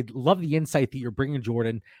love the insight that you're bringing,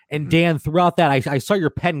 Jordan. And Dan, throughout that, I saw your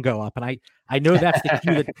pen go up, and I know that's the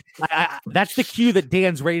cue that's the cue that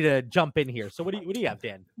Dan's ready to jump in here. So what do you have,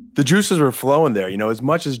 Dan? The juices were flowing there. As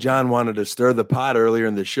much as John wanted to stir the pot earlier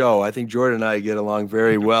in the show, I think Jordan and I get along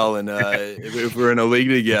very well. And if we're in a league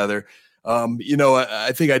together,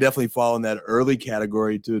 I think I definitely fall in that early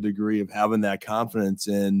category to a degree of having that confidence.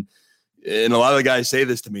 And a lot of the guys say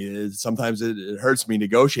this to me. Sometimes it hurts me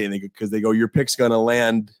negotiating because they go, your pick's going to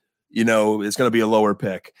land, it's going to be a lower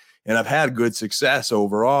pick. And I've had good success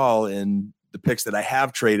overall in the picks that I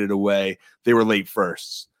have traded away. They were late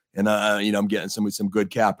firsts. And, I'm getting some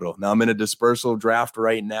good capital. Now I'm in a dispersal draft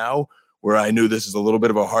right now where I knew this is a little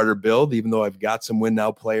bit of a harder build, even though I've got some win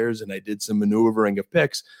now players and I did some maneuvering of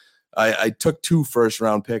picks. I took 2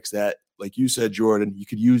 first-round picks that, like you said, Jordan, you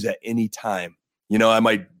could use at any time.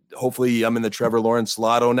 Hopefully I'm in the Trevor Lawrence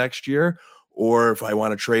lotto next year, or if I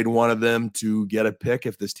want to trade one of them to get a pick,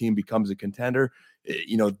 if this team becomes a contender,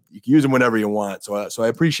 you can use them whenever you want. So I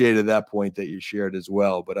appreciated that point that you shared as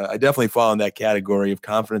well. But I definitely fall in that category of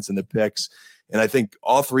confidence in the picks. And I think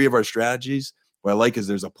all 3 of our strategies, what I like is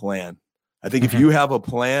there's a plan. I think if you have a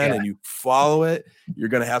plan and you follow it, you're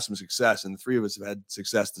going to have some success. And the 3 of us have had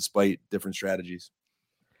success despite different strategies.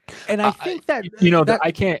 And I think that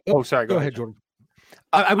I can't. Oh, sorry. Go ahead, Jordan.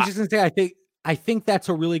 I was just going to say, I think that's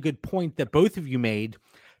a really good point that both of you made,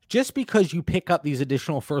 just because you pick up these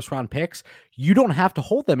additional first round picks, you don't have to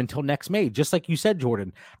hold them until next May. Just like you said,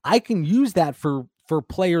 Jordan, I can use that for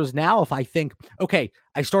players now. If I think, okay,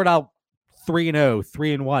 I start out 3-0,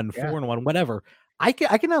 3-1, 4-1, whatever, I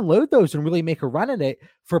can unload those and really make a run at it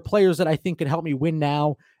for players that I think can help me win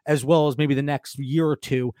now, as well as maybe the next year or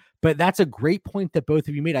two. But that's a great point that both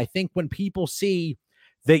of you made. I think when people see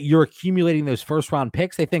that you're accumulating those first round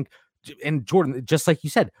picks, they think, and Jordan, just like you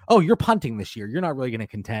said, oh, you're punting this year, you're not really going to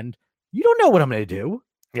contend. You don't know what I'm going to do.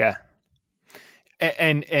 Yeah.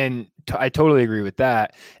 And I totally agree with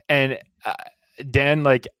that. And Dan,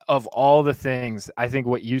 like, of all the things, I think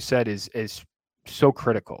what you said is so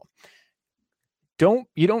critical.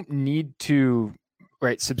 You don't need to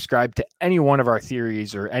subscribe to any one of our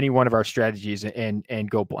theories or any one of our strategies and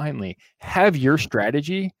go blindly. Have your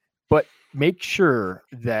strategy, but make sure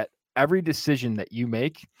that every decision that you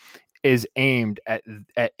make is aimed at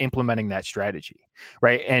implementing that strategy.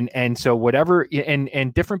 Right. And so whatever,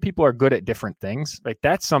 and different people are good at different things. Like,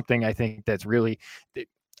 that's something I think that's really,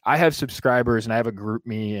 I have subscribers and I have a group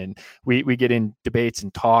me, and we get in debates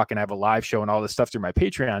and talk, and I have a live show and all this stuff through my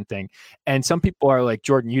Patreon thing. And some people are like,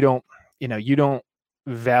 Jordan, you don't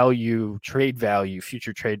value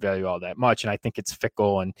future trade value all that much. And I think it's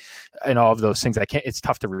fickle and all of those things. It's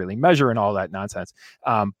tough to really measure and all that nonsense.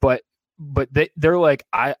 But they're like,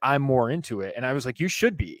 I'm more into it. And I was like, you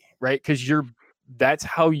should be, right? Because that's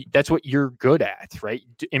what you're good at, right?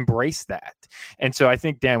 Embrace that. And so I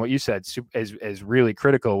think, Dan, what you said is really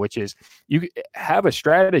critical, which is you have a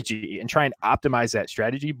strategy and try and optimize that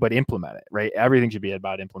strategy, but implement it, right? Everything should be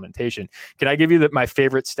about implementation. Can I give you my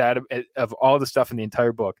favorite stat of all the stuff in the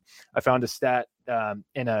entire book? I found a stat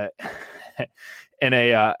in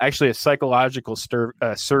actually a psychological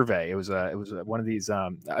survey. It was one of these,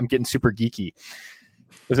 I'm getting super geeky.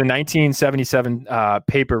 It was a 1977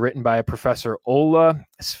 paper written by a professor, Ola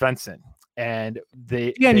Svensson, and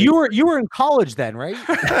you were in college then, right?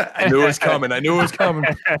 I knew it was coming.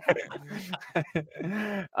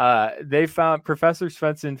 Professor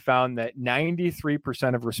Svensson found that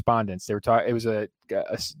 93% of respondents,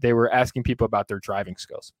 they were asking people about their driving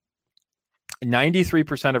skills.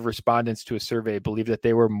 93% of respondents to a survey believed that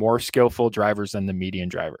they were more skillful drivers than the median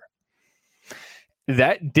driver.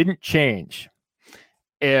 That didn't change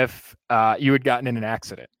if you had gotten in an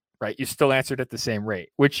accident, right? You still answered at the same rate,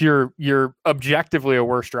 which you're objectively a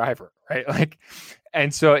worse driver, right? Like,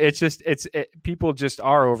 and so people just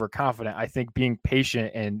are overconfident. I think being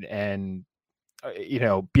patient and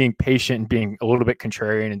being patient and being a little bit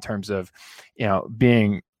contrarian in terms of,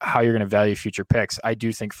 being how you're going to value future picks. I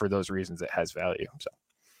do think for those reasons it has value.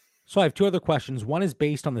 So I have two other questions. One is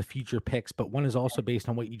based on the future picks, but one is also based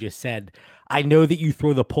on what you just said. I know that you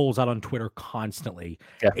throw the polls out on Twitter constantly.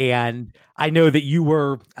 Yeah. And I know that you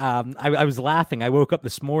were, I was laughing. I woke up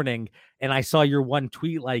this morning and I saw your one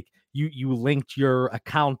tweet, like you linked your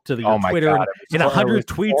account to your Twitter, God, and 100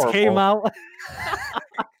 tweets horrible. Came out.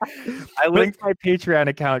 I linked my Patreon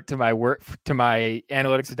account to my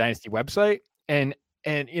Analytics of Dynasty website. And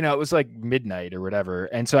it was like midnight or whatever.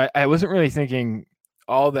 And so I wasn't really thinking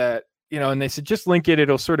all that, and they said, just link it.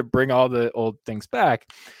 It'll sort of bring all the old things back.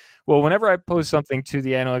 Well, whenever I post something to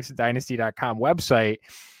the analyticsdynasty.com website,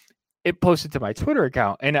 it posted to my Twitter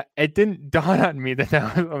account, and it didn't dawn on me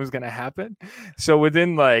that was going to happen. So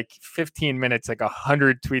within like 15 minutes, like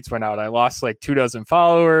 100 tweets went out. I lost like 24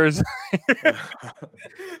 followers.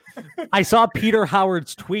 I saw Peter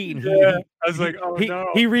Howard's tweet. And I was like, oh no.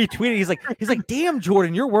 He retweeted. He's like, damn,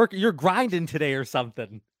 Jordan, you're grinding today or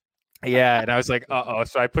something. Yeah, and I was like, uh-oh.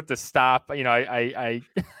 So I put the stop. I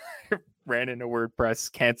ran into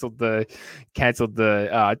WordPress, canceled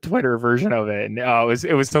the Twitter version of it, and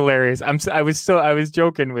it was hilarious. I was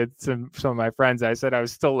joking with some of my friends. I said I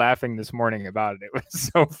was still laughing this morning about it. It was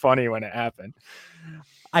so funny when it happened.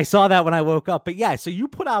 I saw that when I woke up. But yeah, so you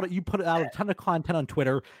put out a ton of content on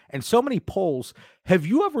Twitter and so many polls. Have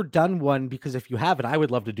you ever done one? Because if you haven't, I would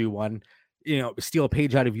love to do one. Steal a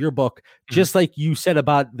page out of your book, just like you said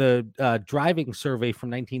about the driving survey from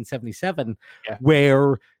 1977,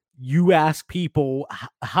 where you ask people,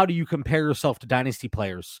 how do you compare yourself to Dynasty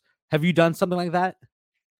players? Have you done something like that?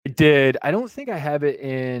 I did. I don't think I have it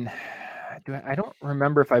in. I don't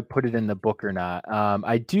remember if I put it in the book or not.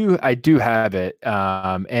 I do have it.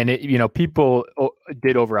 And it, people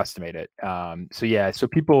did overestimate it. So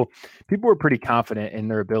people were pretty confident in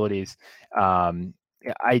their abilities.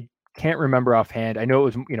 I can't remember offhand. I know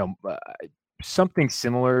it was, something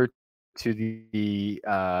similar to the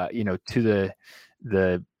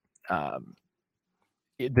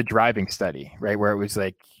driving study, right? Where it was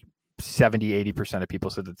like 70-80% of people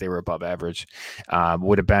said that they were above average,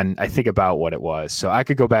 would have been, I think, about what it was. So I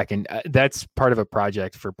could go back and that's part of a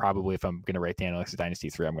project for probably, if I'm going to write the Analytics of Dynasty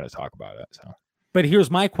 3, I'm going to talk about it. So, but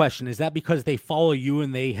here's my question. Is that because they follow you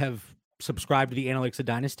and they have subscribed to the Analytics of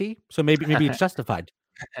Dynasty? So maybe it's justified.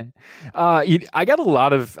 I got a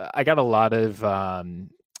lot of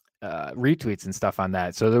retweets and stuff on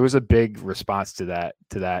that. So there was a big response to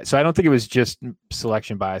that. So I don't think it was just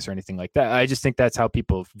selection bias or anything like that. I just think that's how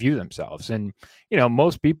people view themselves. And,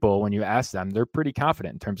 most people, when you ask them, they're pretty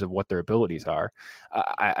confident in terms of what their abilities are.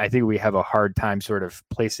 I think we have a hard time sort of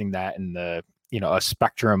placing that in the, a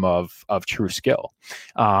spectrum of true skill.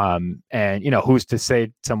 And, who's to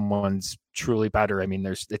say someone's truly better? I mean,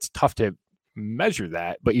 it's tough to measure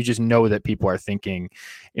that, but you just know that people are thinking,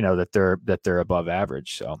 that they're above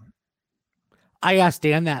average. So I asked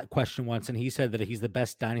Dan that question once, and he said that he's the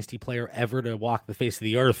best Dynasty player ever to walk the face of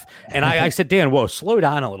the earth. And I said, Dan, whoa, slow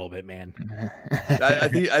down a little bit, man.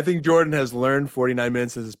 I think Jordan has learned 49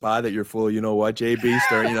 minutes in his pod that you're full of, JB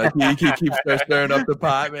stirring, he keeps stirring up the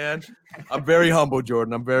pot, man. I'm very humble,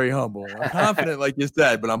 Jordan. I'm very humble. I'm confident, like you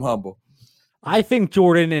said, but I'm humble. I think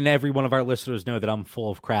Jordan and every one of our listeners know that I'm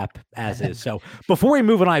full of crap as is. So before we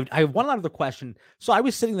move on, I have one other question. So I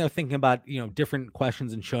was sitting there thinking about, different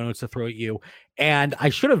questions and show notes to throw at you. And I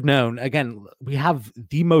should have known, again, we have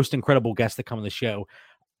the most incredible guests that come on the show.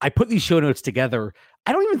 I put these show notes together.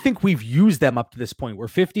 I don't even think we've used them up to this point. We're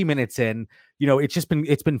 50 minutes in, it's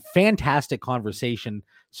been fantastic conversation.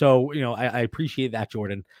 So, I appreciate that,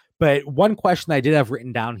 Jordan. But one question I did have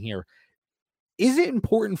written down here: is it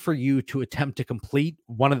important for you to attempt to complete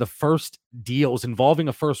one of the first deals involving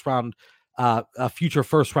a future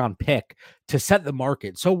first round pick to set the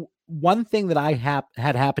market? So one thing that I had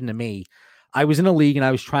happened to me, I was in a league and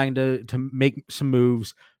I was trying to make some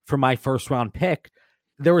moves for my first round pick.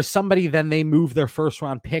 There was somebody, then they moved their first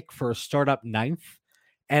round pick for a startup 9th.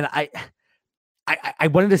 And I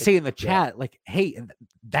wanted to say in the chat, like, hey,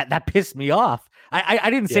 that pissed me off. I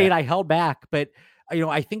didn't say it, I held back, but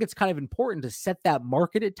I think it's kind of important to set that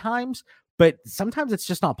market at times, but sometimes it's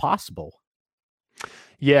just not possible.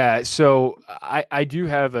 Yeah. So I do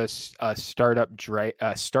have a startup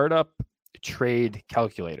trade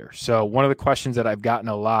calculator. So one of the questions that I've gotten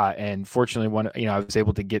a lot, and fortunately I was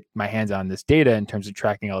able to get my hands on this data in terms of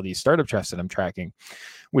tracking all these startup trusts that I'm tracking,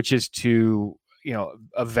 which is to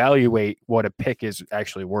evaluate what a pick is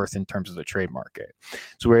actually worth in terms of the trade market.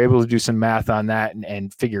 So we're able to do some math on that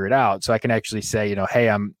and figure it out. So I can actually say, hey,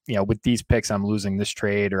 I'm, with these picks, I'm losing this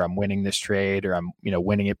trade, or I'm winning this trade, or I'm,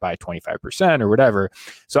 winning it by 25% or whatever.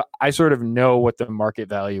 So I sort of know what the market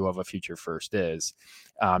value of a future first is.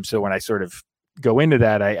 So when I sort of go into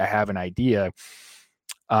that, I have an idea.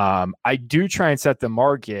 I do try and set the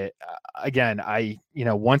market. Again,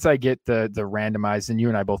 once I get the randomized, and you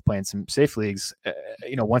and I both play in some safe leagues,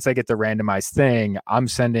 once I get the randomized thing, I'm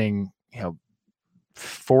sending,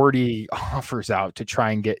 40 offers out to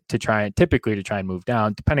try and move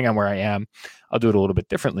down, depending on where I am. I'll do it a little bit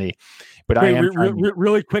differently, but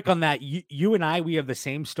really quick on that. You and we have the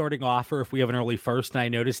same starting offer. If we have an early first, and I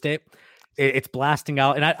noticed it's blasting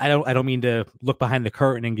out, and I don't mean to look behind the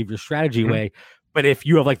curtain and give your strategy away. But if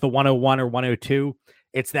you have like the 101 or 102,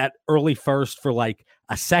 it's that early first for like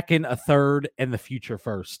a second, a third, and the future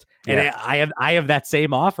first. And I have that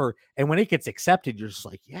same offer. And when it gets accepted, you're just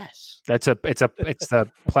like, yes. It's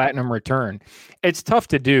the platinum return. It's tough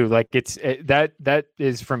to do. Like that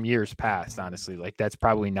is from years past, honestly. Like that's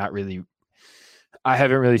probably not really, I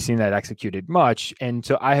haven't really seen that executed much. And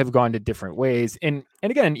so I have gone to different ways. And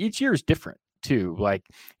again, each year is different too. Like,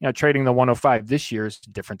 trading the 105 this year is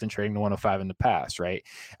different than trading the 105 in the past, right?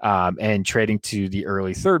 And trading to the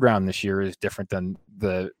early third round this year is different than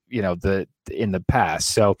in the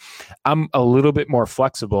past. So I'm a little bit more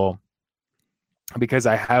flexible because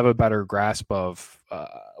I have a better grasp of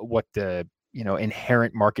what the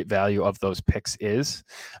inherent market value of those picks is,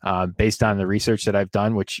 based on the research that I've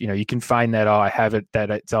done, which you can find that all. I have it,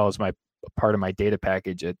 that it's all as my part of my data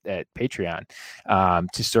package at Patreon,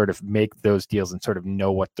 to sort of make those deals and sort of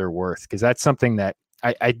know what they're worth. Because that's something that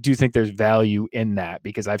I do think there's value in that,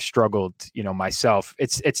 because I've struggled, myself.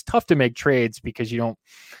 It's tough to make trades because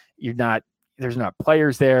there's not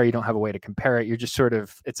players there. You don't have a way to compare it. You're just sort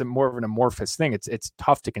of, it's a more of an amorphous thing. It's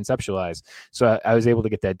tough to conceptualize. So I was able to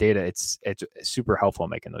get that data. It's super helpful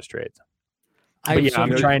making those trades.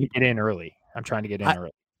 I'm trying to get in early.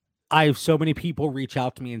 I have so many people reach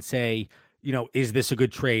out to me and say, is this a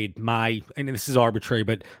good trade? And this is arbitrary,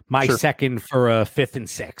 but my second for a 5th and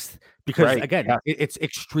 6th, because it's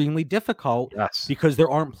extremely difficult because there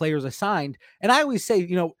aren't players assigned. And I always say,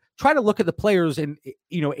 try to look at the players, and,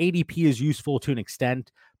 ADP is useful to an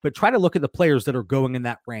extent, but try to look at the players that are going in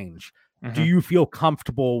that range. Mm-hmm. Do you feel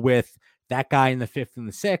comfortable with that guy in the 5th and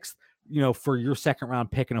the 6th, for your second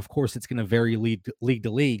round pick? And of course it's going to vary league to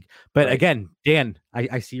league. But again, Dan,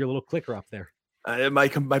 I see your little clicker up there. My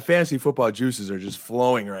fantasy football juices are just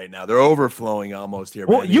flowing right now. They're overflowing almost here.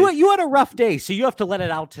 Well, you had a rough day, so you have to let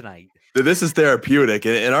it out tonight. This is therapeutic,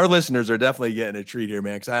 and our listeners are definitely getting a treat here,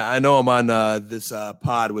 man. Because I know I'm on this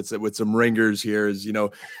pod with some ringers here. As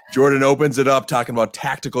Jordan opens it up talking about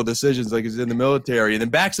tactical decisions like he's in the military, and then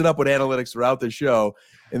backs it up with analytics throughout the show.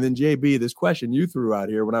 And then JB, this question you threw out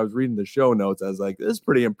here when I was reading the show notes, I was like, this is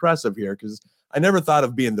pretty impressive here, because I never thought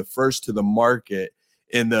of being the first to the market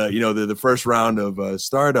in the first round of a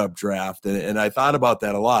startup draft, and I thought about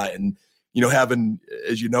that a lot. And having,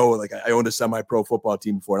 as like I owned a semi-pro football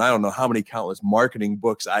team before, and I don't know how many countless marketing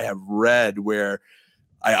books I have read where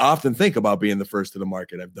I often think about being the first to the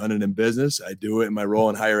market. I've done it in business. I do it in my role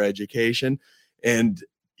in higher education. And,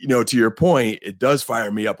 to your point, it does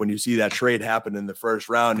fire me up when you see that trade happen in the first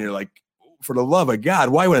round. And you're like, for the love of God,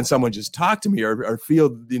 why wouldn't someone just talk to me or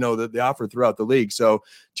field, the offer throughout the league? So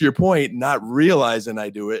to your point, not realizing I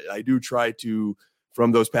do it, I do try to,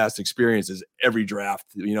 from those past experiences, every draft,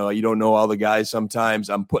 you don't know all the guys. Sometimes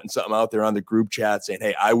I'm putting something out there on the group chat saying,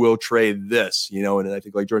 hey, I will trade this, and I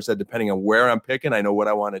think like George said, depending on where I'm picking, I know what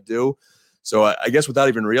I want to do. So I guess without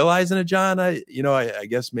even realizing it, John, I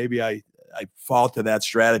guess maybe I fall to that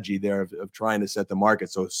strategy there of trying to set the market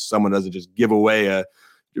so someone doesn't just give away a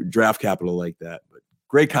draft capital like that. But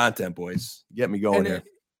great content, boys. Get me going here.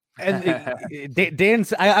 And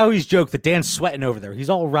Dan's, I always joke that Dan's sweating over there. He's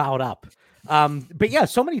all riled up. But yeah,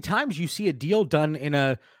 so many times you see a deal done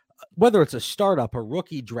in whether it's a startup, a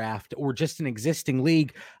rookie draft, or just an existing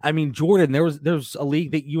league. I mean, Jordan, there's a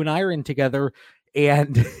league that you and I are in together,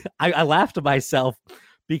 and I laughed to myself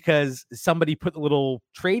because somebody put the little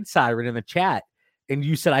trade siren in the chat, and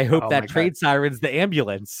you said, I hope that trade siren's the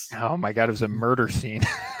ambulance. Oh my God, it was a murder scene.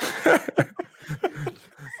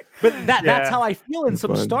 But that's how I feel in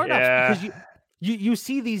some startups, because you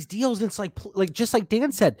see these deals, and it's like just like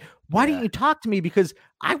Dan said, why didn't you talk to me? Because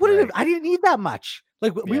I didn't need that much.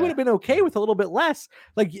 Like we would have been okay with a little bit less.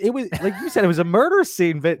 Like it was, like you said, it was a murder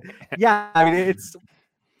scene. But yeah, I mean,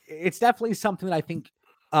 it's definitely something that I think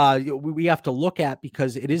we have to look at,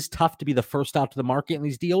 because it is tough to be the first out to the market in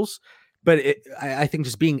these deals. But I think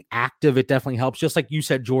just being active, it definitely helps. Just like you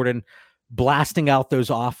said, Jordan, blasting out those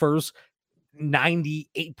offers,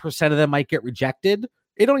 98% of them might get rejected.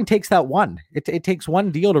 It only takes that one. It takes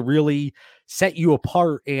one deal to really set you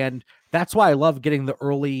apart. And that's why I love getting the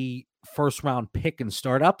early first round pick in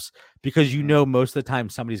startups, because most of the time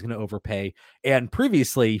somebody's going to overpay. And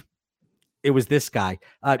previously it was this guy.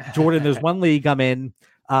 Jordan, there's one league I'm in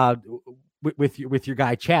with your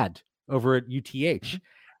guy Chad over at UTH.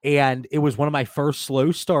 And it was one of my first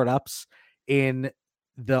slow startups in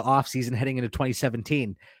the offseason heading into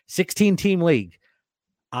 2017. 16-team league.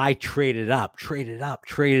 I traded up.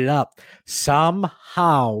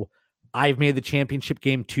 Somehow I've made the championship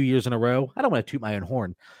game 2 years in a row. I don't want to toot my own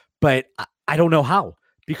horn, but I don't know how,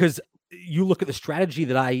 because you look at the strategy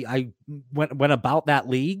that I went about that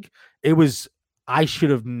league. It was, I should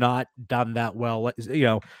have not done that well,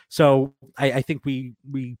 so I think we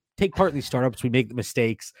take part in these startups, we make the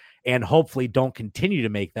mistakes, and hopefully don't continue to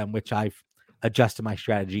make them, which I've adjusted my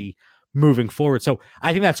strategy moving forward. So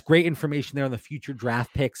I think that's great information there on the future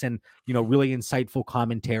draft picks, and really insightful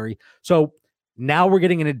commentary. So now we're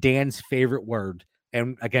getting into Dan's favorite word.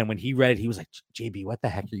 And again, when he read it, he was like, JB, what the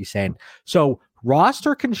heck are you saying? So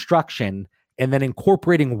roster construction and then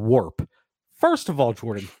incorporating warp. First of all,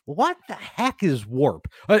 Jordan, what the heck is warp?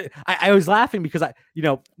 I was laughing because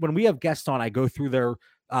when we have guests on, I go through their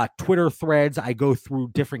Twitter threads, I go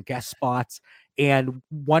through different guest spots, and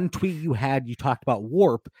one tweet you talked about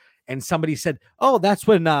warp, and somebody said, oh, that's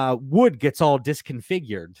when wood gets all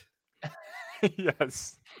disconfigured.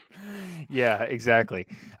 Yes. Yeah, exactly.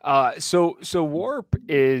 So warp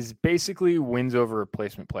is basically wins over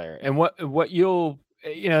replacement player. And what you'll,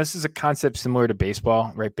 this is a concept similar to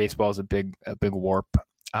baseball, right? Baseball is a big warp.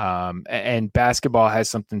 And basketball has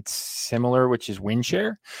something similar, which is win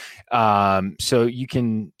share. So you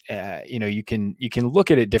can, you can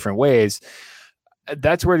look at it different ways.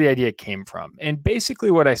 That's where the idea came from. And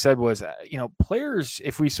basically what I said was, players,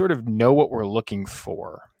 if we sort of know what we're looking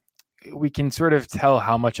for, we can sort of tell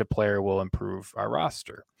how much a player will improve our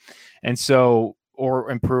roster. And so, or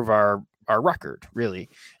improve our record, really.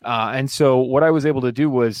 And so what I was able to do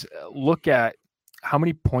was look at how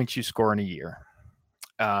many points you score in a year,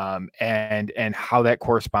 and how that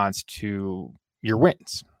corresponds to your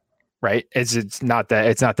wins. Right. It's not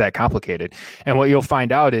that complicated. And what you'll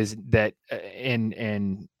find out is that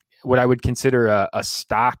in what I would consider a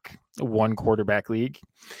stock one quarterback league.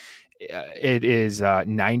 It is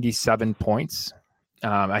 97 points.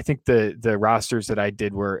 I think the rosters that I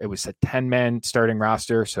did it was a 10-man starting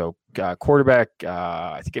roster. So quarterback,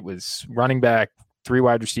 I think it was running back, 3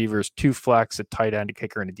 wide receivers, 2 flex, a tight end, a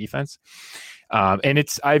kicker, and a defense. And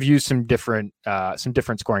I've used some different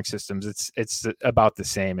scoring systems. It's about the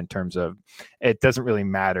same in terms of it doesn't really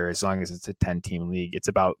matter as long as it's a 10-team league.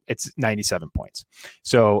 It's 97 points.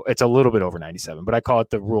 So it's a little bit over 97, but I call it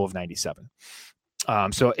the rule of 97.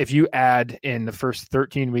 So if you add in the first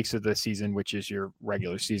 13 weeks of the season, which is your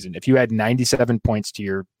regular season, if you add 97 points to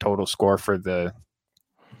your total score for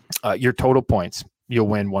your total points, you'll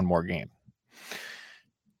win one more game.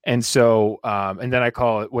 And so, and then I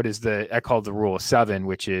call it the rule of 7,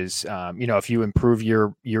 which is, if you improve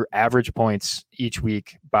your average points each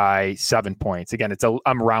week by 7 points, again,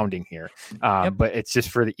 I'm rounding here, but it's just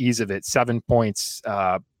for the ease of it, 7 points,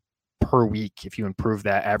 per week. If you improve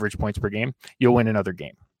that average points per game, you'll win another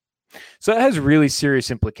game. So that has really serious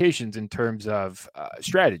implications in terms of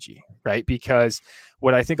strategy, right? Because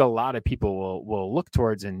what I think a lot of people will look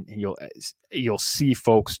towards, and you'll see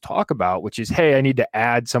folks talk about, which is, hey, I need to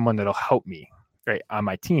add someone that'll help me, right, on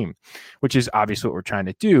my team, which is obviously what we're trying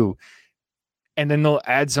to do. And then they'll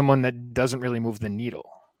add someone that doesn't really move the needle,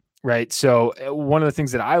 right? So one of the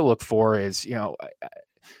things that I look for is,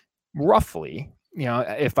 roughly,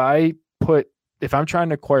 if I'm trying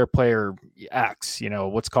to acquire player X,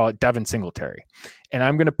 let's call it Devin Singletary, and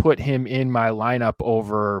I'm going to put him in my lineup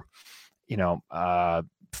over,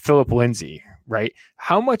 Philip Lindsay, right?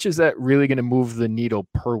 How much is that really going to move the needle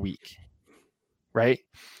per week, right?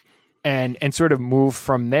 And sort of move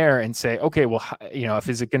from there and say, okay, well,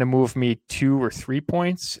 is it going to move me 2 or 3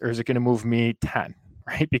 points, or is it going to move me 10?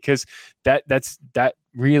 Right? Because that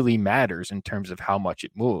really matters in terms of how much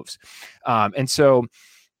it moves. And so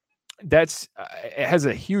it has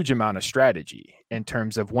a huge amount of strategy in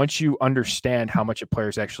terms of once you understand how much a player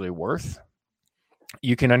is actually worth,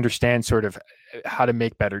 you can understand sort of how to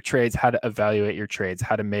make better trades, how to evaluate your trades,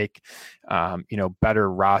 how to make, better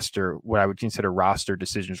roster, what I would consider roster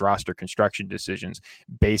decisions, roster construction decisions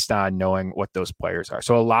based on knowing what those players are.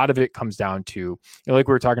 So a lot of it comes down to, like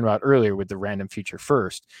we were talking about earlier with the random feature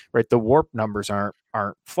first, right? The warp numbers aren't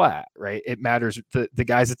flat, right? It matters. The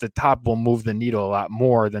guys at the top will move the needle a lot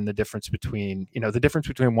more than the difference between, the difference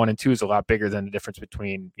between 1 and 2 is a lot bigger than the difference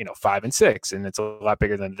between, 5 and 6. And it's a lot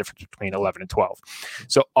bigger than the difference between 11 and 12.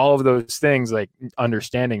 So all of those things, like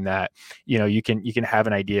understanding that, you can have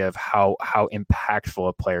an idea of how impactful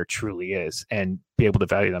a player truly is and be able to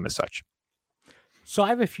value them as such. So I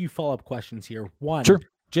have a few follow-up questions here. One, sure.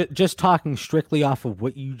 Just talking strictly off of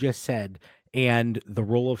what you just said and the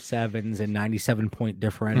rule of 7s and 97-point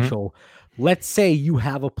differential. Mm-hmm. Let's say you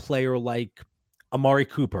have a player like Amari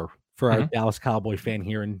Cooper, for our Dallas Cowboy fan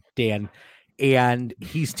here, and Dan, and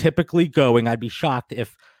he's typically going, I'd be shocked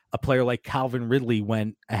if a player like Calvin Ridley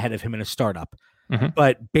went ahead of him in a startup. Mm-hmm.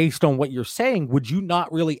 But based on what you're saying, would you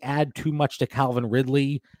not really add too much to Calvin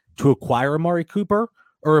Ridley to acquire Amari Cooper?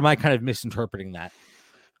 Or am I kind of misinterpreting that?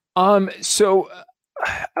 So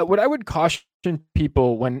what I would caution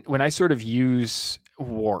people when I sort of use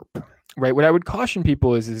warp, right? What I would caution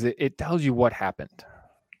people is it tells you what happened,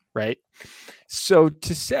 right? So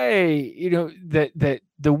to say, that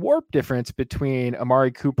the warp difference between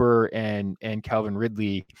Amari Cooper and Calvin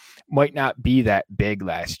Ridley might not be that big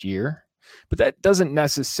last year, but that doesn't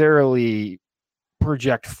necessarily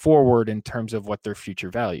project forward in terms of what their future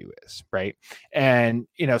value is, right? And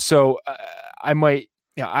so I might,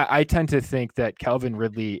 I tend to think that Calvin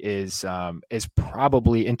Ridley is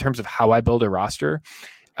probably, in terms of how I build a roster,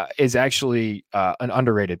 is actually an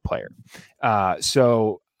underrated player.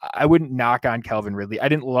 So I wouldn't knock on Calvin Ridley. I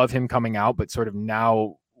didn't love him coming out, but sort of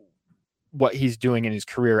now what he's doing in his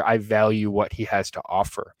career, I value what he has to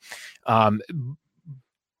offer.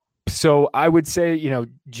 So I would say,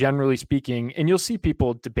 generally speaking, and you'll see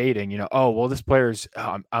people debating, this player's,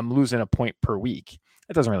 I'm losing a point per week.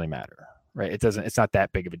 It doesn't really matter, right? It's not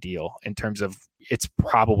that big of a deal in terms of it's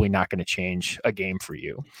probably not going to change a game for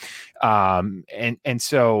you. And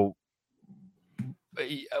so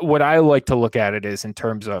what I like to look at it is in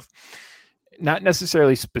terms of not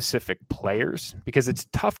necessarily specific players, because it's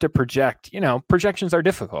tough to project. Projections are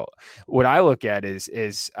difficult. What I look at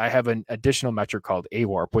is I have an additional metric called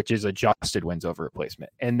AWARP, which is adjusted wins over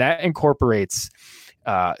replacement. And that incorporates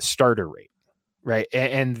starter rate, right?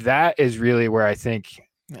 And that is really where I think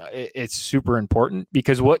it's super important,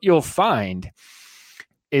 because what you'll find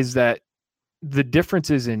is that the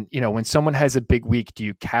differences in, when someone has a big week, do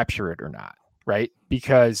you capture it or not? Right?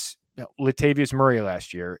 Because Latavius Murray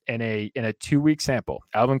last year in a 2-week sample.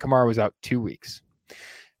 Alvin Kamara was out 2 weeks.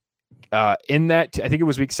 In that, I think it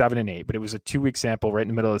was week 7 and 8, but it was a 2-week sample right in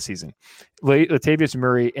the middle of the season. Latavius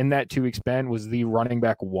Murray in that 2-week span was the running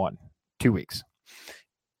back 1, 2 weeks.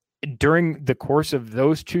 During the course of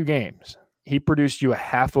those 2 games, he produced you a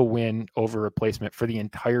half a win over replacement for the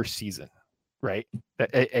entire season, right?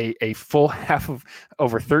 A full half of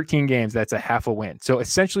over 13 games, that's a half a win. So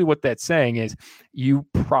essentially what that's saying is you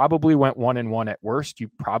probably went 1-1 at worst. You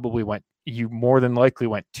more than likely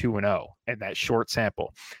went 2-0 in that short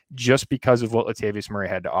sample just because of what Latavius Murray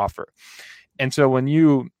had to offer. And so when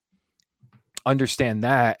you understand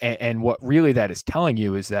that, and what really that is telling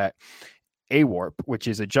you is that AWARP, which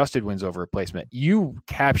is adjusted wins over replacement, you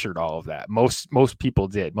captured all of that. Most people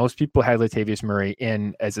did. Most people had Latavius Murray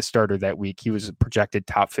in as a starter that week. He was a projected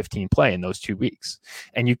top 15 play in those 2 weeks,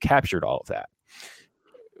 and you captured all of that.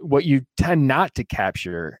 What you tend not to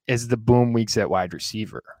capture is the boom weeks at wide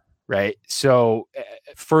receiver, right? So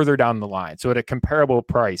further down the line, so at a comparable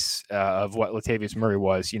price of what Latavius Murray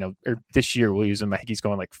was, or this year we'll use him. I think he's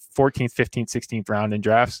going like 14th, 15th, 16th round in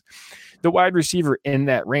drafts. The wide receiver in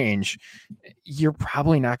that range, you're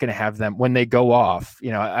probably not going to have them when they go off.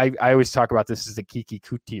 I always talk about this as the Kiki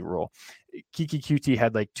Kuti rule. Kiki Kuti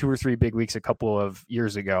had like 2 or 3 big weeks a couple of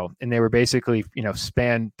years ago, and they were basically,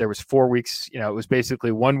 there was 4 weeks, it was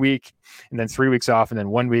basically 1 week and then 3 weeks off and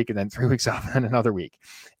then 1 week and then 3 weeks off and then another week.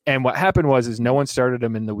 And what happened was no one started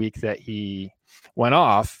him in the week that he went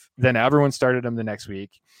off. Then everyone started him the next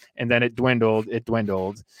week, and then it dwindled,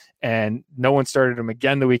 and no one started him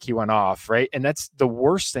again the week he went off, right? And that's the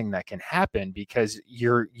worst thing that can happen, because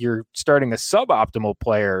you're starting a suboptimal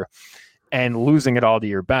player and losing it all to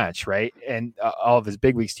your bench, right? And all of his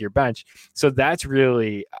big weeks to your bench. So that's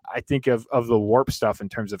really, I think of the warp stuff in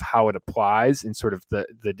terms of how it applies in sort of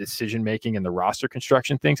the decision-making and the roster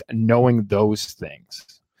construction things, knowing those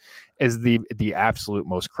things is the absolute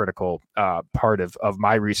most critical part of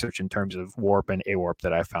my research in terms of warp and AWARP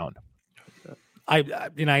that I found.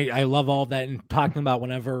 I love all that, and talking about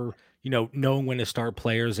whenever, knowing when to start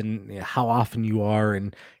players and how often you are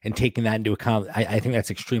and taking that into account. I think that's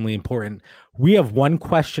extremely important. We have one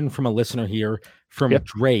question from a listener here from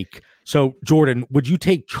Drake. So Jordan, would you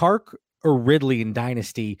take Chark or Ridley in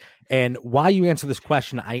Dynasty? And while you answer this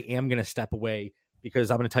question, I am going to step away,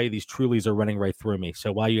 because I'm going to tell you these Trulies are running right through me.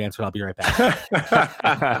 So while you answer, I'll be right back.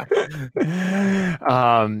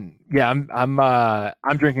 I'm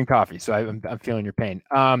drinking coffee, so I'm feeling your pain.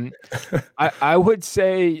 I would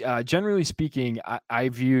say, generally speaking, I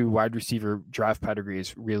view wide receiver draft pedigree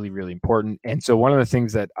as really, really important. And so one of the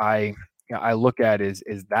things that I look at is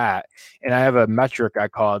that, and I have a metric I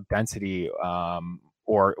call density.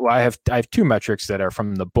 I have 2 metrics that are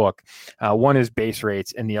from the book. One is base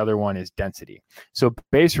rates and the other one is density. So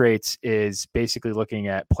base rates is basically looking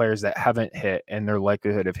at players that haven't hit and their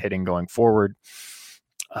likelihood of hitting going forward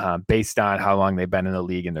based on how long they've been in the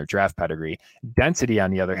league and their draft pedigree. Density,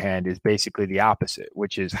 on the other hand, is basically the opposite,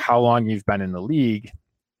 which is how long you've been in the league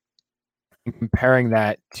and comparing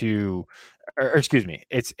that to,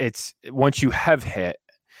 it's once you have hit,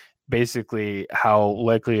 basically how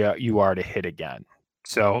likely you are to hit again.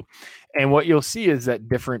 So, and what you'll see is that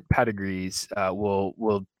different pedigrees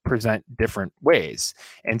will present different ways.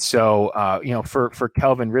 And so, for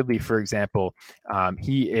Calvin Ridley, for example,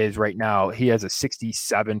 he has a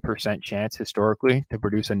 67% chance historically to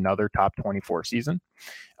produce another top 24 season.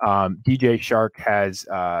 DJ Shark has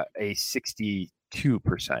a 62%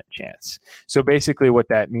 chance. So basically what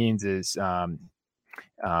that means is,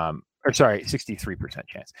 63%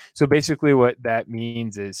 chance. So basically what that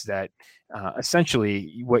means is that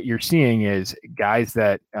essentially what you're seeing is guys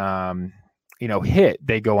that, hit,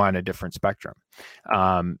 they go on a different spectrum.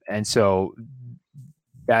 And so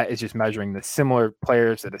that is just measuring the similar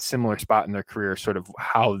players at a similar spot in their career, sort of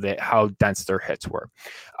how dense their hits were.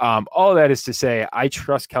 All of that is to say, I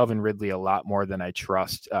trust Calvin Ridley a lot more than I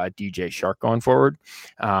trust DJ Shark going forward.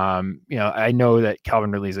 I know that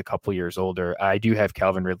Calvin Ridley is a couple years older. I do have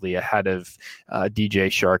Calvin Ridley ahead of DJ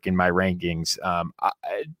Shark in my rankings.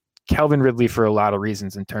 Calvin Ridley for a lot of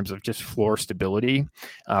reasons in terms of just floor stability,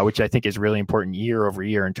 which I think is really important year over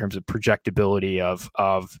year in terms of projectability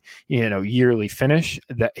of yearly finish.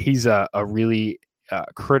 That he's a really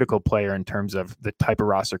critical player in terms of the type of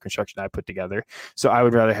roster construction I put together. So I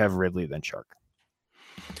would rather have Ridley than Shark.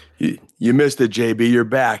 You missed it, JB. You're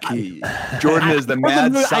back. Jordan is the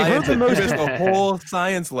mad scientist. You missed the whole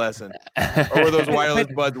science lesson. Or were those wireless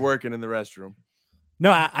buds working in the restroom?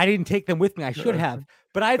 No, I didn't take them with me. I should have.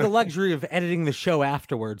 But I had the luxury of editing the show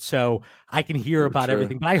afterwards, so I can hear about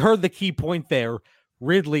everything. But I heard the key point there,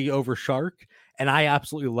 Ridley over Shark. and I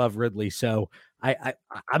absolutely love Ridley. So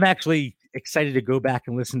I'm actually excited to go back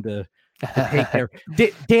and listen to the take there.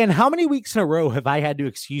 Dan, how many weeks in a row have I had to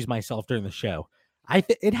excuse myself during the show?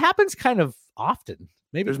 It happens kind of often.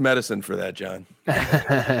 Maybe there's medicine for that, John.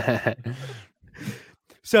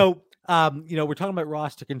 So, we're talking about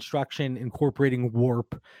roster construction, incorporating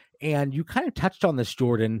warp, and you kind of touched on this,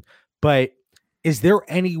 Jordan, but is there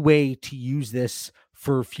any way to use this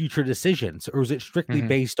for future decisions, or is it strictly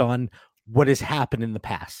based on what has happened in the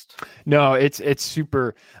past? No, it's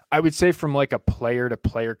super. I would say from like a player to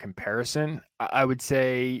player comparison, I would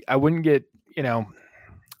say I wouldn't get,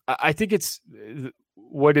 I think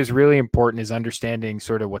what is really important is understanding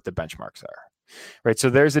sort of what the benchmarks are. Right. So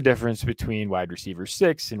there's a difference between wide receiver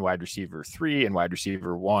 6 and wide receiver 3 and wide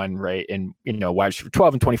receiver 1, right? And, wide receiver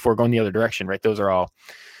 12 and 24 going the other direction, right? Those are all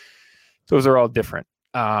different.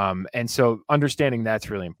 And so understanding that's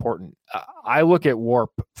really important. I look at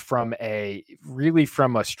warp from a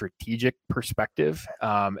strategic perspective.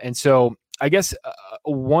 And so I guess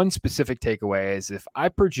one specific takeaway is if I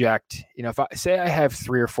project, if I say I have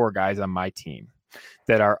 3 or 4 guys on my team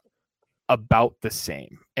that are about the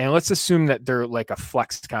same, and let's assume that they're like a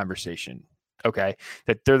flex conversation. Okay.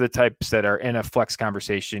 That they're the types that are in a flex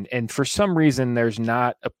conversation. And for some reason, there's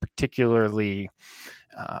not a particularly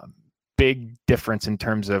big difference in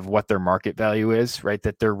terms of what their market value is, right?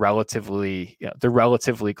 That they're relatively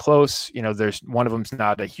close. There's one of them's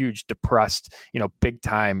not a huge depressed, big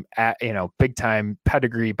time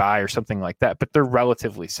pedigree buy or something like that, but they're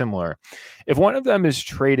relatively similar. If one of them is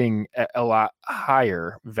trading at a lot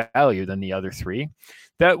higher value than the other 3,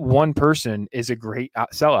 that one person is a great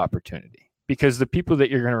sell opportunity because the people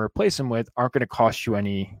that you're going to replace them with aren't going to cost you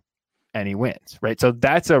any wins, right? So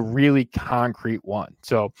that's a really concrete one.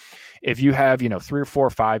 So if you have, 3 or 4 or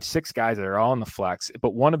 5, 6 guys that are all in the flex,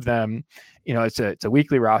 but one of them, it's a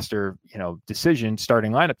weekly roster, decision,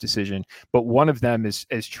 starting lineup decision, but one of them is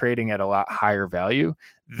trading at a lot higher value,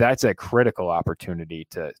 that's a critical opportunity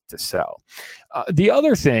to sell. The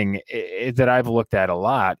other thing that I've looked at a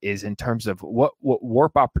lot is in terms of what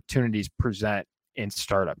warp opportunities present in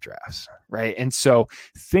startup drafts, right? And so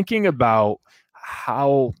thinking about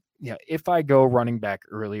how, if I go running back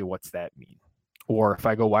early, what's that mean? Or if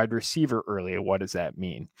I go wide receiver early, what does that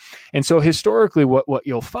mean? And so historically, what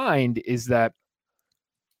you'll find is that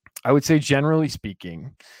I would say generally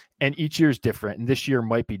speaking, and each year is different, and this year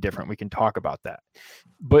might be different. We can talk about that.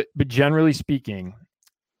 But generally speaking,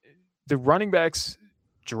 the running backs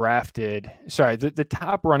the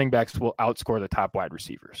top running backs will outscore the top wide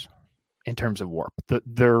receivers in terms of warp.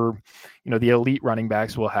 The elite running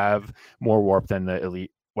backs will have more warp than the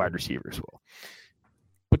elite wide receivers will.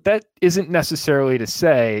 But that isn't necessarily to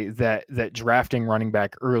say that drafting running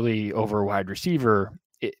back early over wide receiver,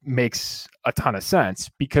 it makes a ton of sense,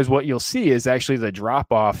 because what you'll see is actually the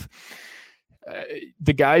drop off.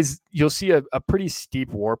 The guys, you'll see a pretty steep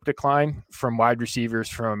warp decline from wide receivers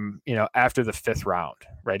from, after the 5th round,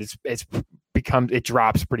 right? It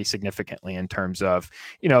drops pretty significantly in terms of,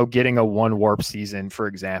 getting a 1 warp season, for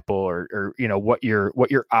example, or what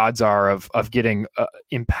your odds are of getting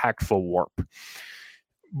impactful warp.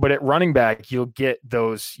 But at running back, you'll get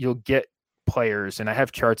players, and I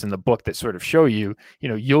have charts in the book that sort of show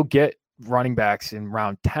you'll get running backs in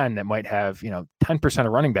round 10 that might have, 10%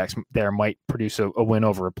 of running backs there might produce a win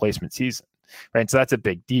over replacement season. Right. So that's a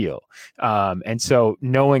big deal. And so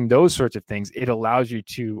knowing those sorts of things, it allows you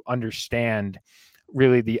to understand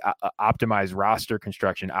really the optimized roster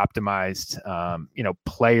construction, optimized,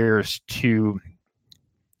 players to,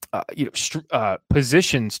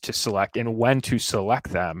 positions to select and when to select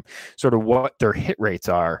them, sort of what their hit rates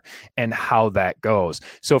are and how that goes.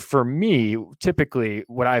 So for me, typically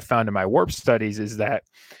what I found in my warp studies is that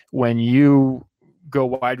when you go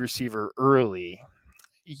wide receiver early,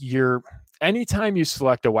 anytime you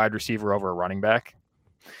select a wide receiver over a running back,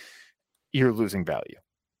 you're losing value.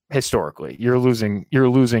 Historically, you're losing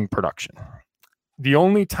production. The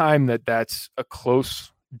only time that's a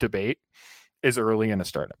close debate is early in a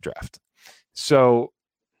startup draft. So,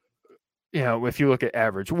 if you look at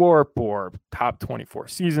average warp or top 24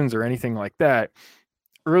 seasons or anything like that,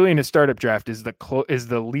 early in a startup draft is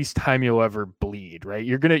the least time you'll ever bleed, right?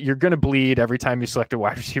 You're gonna bleed every time you select a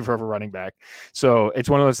wide receiver over running back. So it's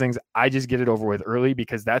one of those things. I just get it over with early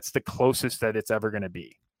because that's the closest that it's ever going to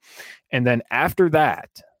be. And then after that,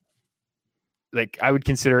 like I would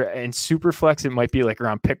consider in super flex, it might be like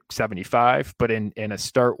around pick 75, but in a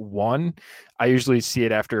start 1, I usually see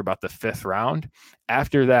it after about the 5th round.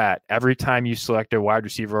 After that, every time you select a wide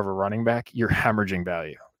receiver over running back, you're hemorrhaging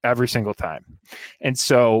value every single time. And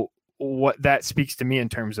so what that speaks to me in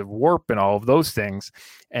terms of warp and all of those things.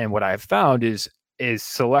 And what I've found is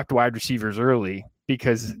select wide receivers early,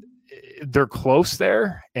 because they're close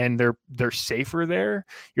there and they're safer there.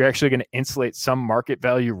 You're actually going to insulate some market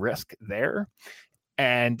value risk there.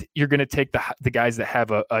 And you're going to take the guys that have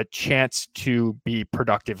a chance to be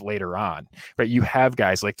productive later on, right? You have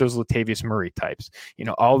guys like those Latavius Murray types,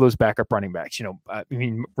 all those backup running backs,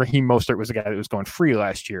 Raheem Mostert was a guy that was going free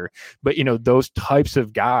last year, but those types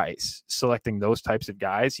of guys, selecting those types of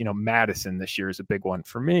guys, Madison this year is a big one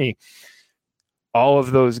for me. All of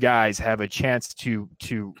those guys have a chance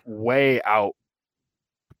to way out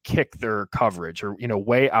kick their coverage, or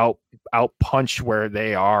way out punch where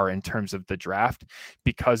they are in terms of the draft,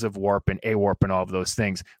 because of warp and A-warp and all of those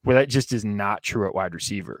things, where that just is not true at wide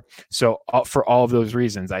receiver. So for all of those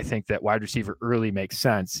reasons, I think that wide receiver early makes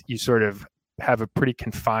sense. You sort of have a pretty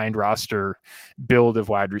confined roster build of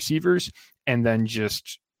wide receivers, and then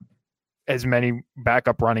just as many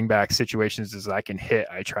backup running back situations as I can hit,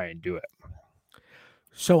 I try and do it.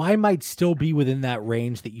 So I might still be within that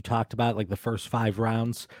range that you talked about, like the first 5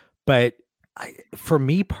 rounds. But for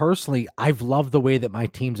me personally, I've loved the way that my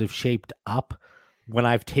teams have shaped up when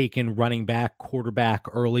I've taken running back, quarterback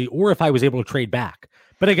early, or if I was able to trade back.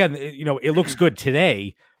 But again, it looks good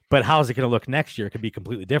today, but how's it going to look next year? It could be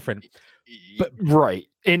completely different. But right.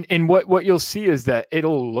 And what you'll see is that it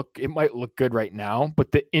might look good right now,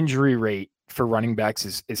 but the injury rate for running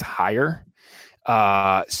backs is higher.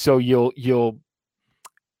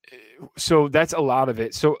 So that's a lot of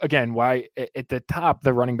it. So again, why at the top,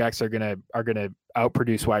 the running backs are gonna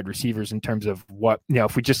outproduce wide receivers in terms of what,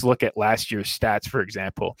 if we just look at last year's stats, for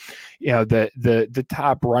example, the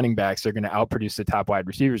top running backs are going to outproduce the top wide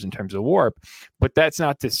receivers in terms of warp. But that's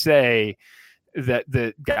not to say that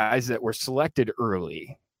the guys that were selected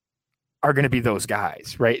early are going to be those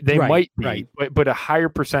guys, right? They might be, right. But a higher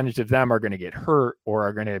percentage of them are going to get hurt, or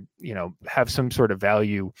are going to, have some sort of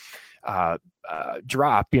value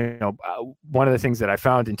drop. One of the things that I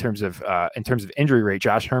found in terms of injury rate,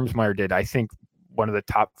 Josh Hermsmeyer did, I think, one of the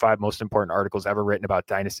top 5 most important articles ever written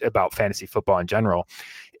about fantasy football in general,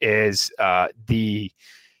 is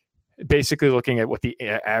basically looking at what the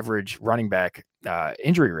average running back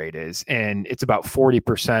injury rate is. And it's about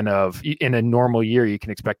 40% in a normal year, you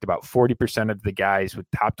can expect about 40% of the guys with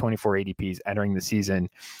top 24 ADPs entering the season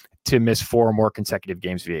to miss 4 or more consecutive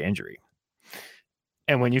games via injury.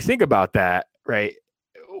 And when you think about that, right?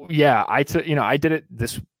 Yeah, I did it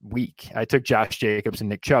this week. I took Josh Jacobs and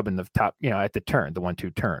Nick Chubb in the top, at the turn, the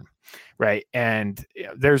 1-2 turn, right? And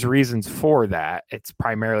there's reasons for that. It's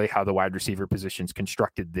primarily how the wide receiver position's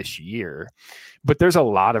constructed this year, but there's a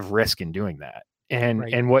lot of risk in doing that. And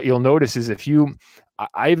right. And what you'll notice is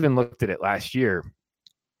I even looked at it last year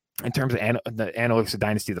in terms of the Analytics of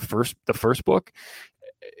Dynasty, the first book.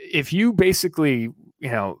 If you basically,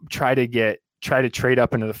 try to trade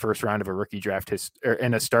up into the first round of a rookie draft or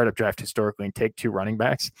in a startup draft historically and take 2 running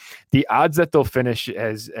backs, the odds that they'll finish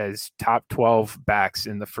as top 12 backs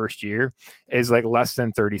in the first year is like less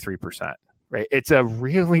than 33%, right? It's a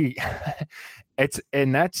really,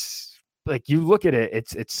 and that's like, you look at it,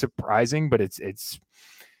 it's surprising, but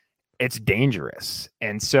it's dangerous.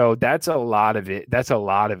 And so that's a lot of it. That's a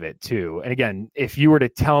lot of it too. And again, if you were to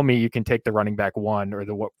tell me you can take the running back 1 or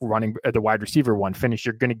the wide receiver 1 finish,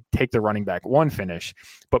 you're going to take the running back 1 finish,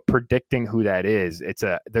 but predicting who that is,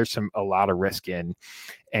 there's a lot of risk in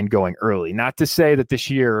and going early. Not to say that this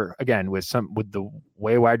year, again, with the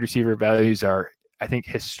way wide receiver values are, I think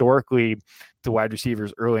historically the wide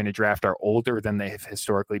receivers early in the draft are older than they have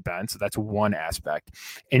historically been. So that's one aspect.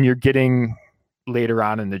 And you're getting, later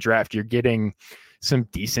on in the draft, you're getting some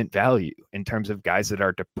decent value in terms of guys that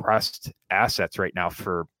are depressed assets right now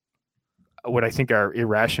for what I think are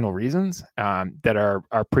irrational reasons, that are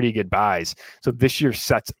pretty good buys. So this year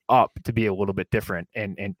sets up to be a little bit different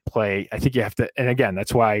and play. I think you have to, and again,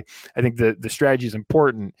 that's why I think the strategy is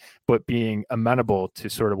important, but being amenable to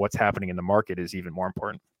sort of what's happening in the market is even more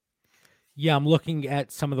important. Yeah, I'm looking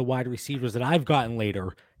at some of the wide receivers that I've gotten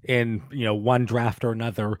later in, one draft or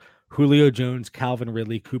another. Julio Jones, Calvin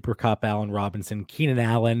Ridley, Cooper Kupp, Allen Robinson, Keenan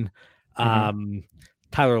Allen,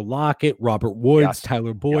 Tyler Lockett, Robert Woods, yes.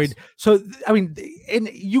 Tyler Boyd. Yes. So, I mean, and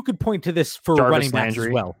you could point to this for Jarvis running backs Landry.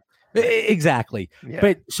 As well. Exactly. Yeah.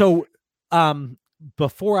 But so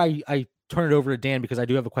before I turn it over to Dan, because I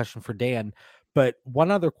do have a question for Dan, but one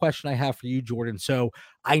other question I have for you, Jordan. So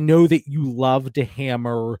I know that you love to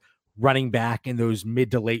hammer running back in those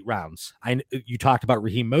mid to late rounds. You talked about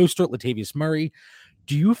Raheem Mostert, Latavius Murray.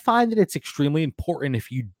 Do you find that it's extremely important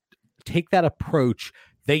if you take that approach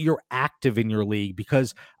that you're active in your league?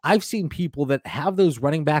 Because I've seen people that have those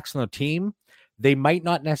running backs on their team they might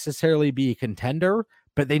not necessarily be a contender,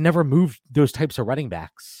 but they never moved those types of running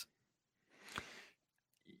backs.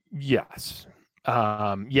 Yes.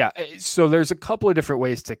 So there's a couple of different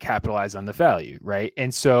ways to capitalize on the value, right?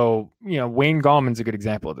 And so, Wayne Gallman's a good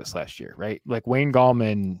example of this last year, right? Like Wayne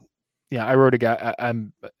Gallman, I wrote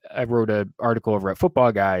an article over at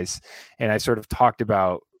Football Guys, and I sort of talked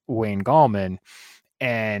about Wayne Gallman.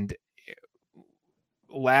 And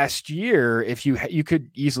last year, if you could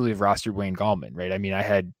easily have rostered Wayne Gallman, right? I mean, I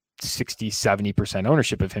had 60-70%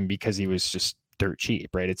 ownership of him because he was just dirt cheap,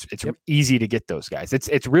 right? It's easy to get those guys.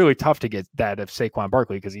 It's really tough to get that of Saquon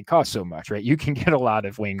Barkley because he costs so much, right? You can get a lot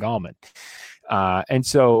of Wayne Gallman. And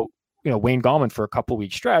so, Wayne Gallman for a couple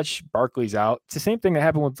week stretch, Barkley's out. It's the same thing that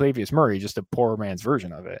happened with Latavius Murray, just a poor man's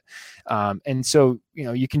version of it. And so,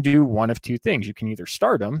 you can do one of two things. You can either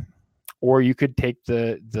start him or you could take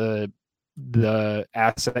the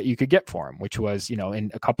asset you could get for him, which was, in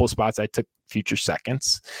a couple of spots, I took future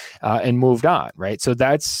seconds and moved on. Right. So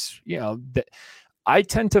that's, I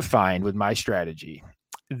tend to find with my strategy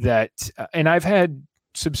that, and I've had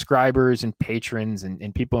subscribers and patrons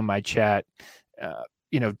and people in my chat,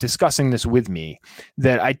 discussing this with me,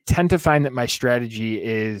 that I tend to find that my strategy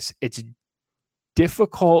is it's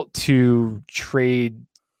difficult to trade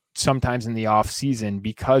sometimes in the off season,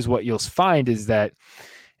 because what you'll find is that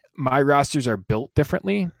my rosters are built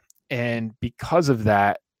differently. And because of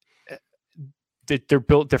that, they're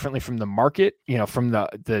built differently from the market, from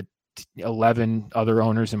the 11 other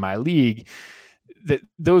owners in my league, that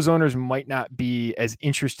those owners might not be as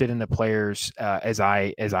interested in the players as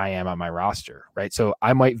I am on my roster. Right. So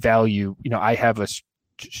I might value, I have a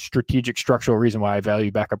strategic structural reason why I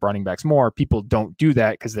value backup running backs more. People don't do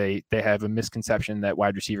that because they have a misconception that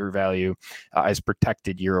wide receiver value is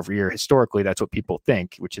protected year over year. Historically, that's what people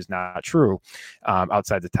think, which is not true.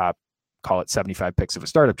 Outside the top, call it 75 picks of a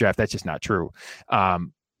startup draft, that's just not true.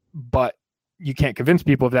 But you can't convince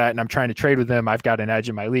people of that. And I'm trying to trade with them. I've got an edge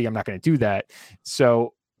in my league. I'm not going to do that.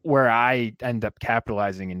 So where I end up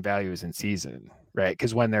capitalizing in value is in season. Right.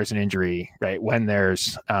 Because when there's an injury, right, when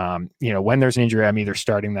there's an injury, I'm either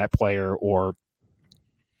starting that player or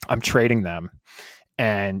I'm trading them.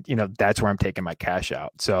 And, that's where I'm taking my cash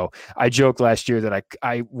out. So I joked last year that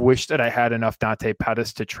I wish that I had enough Dante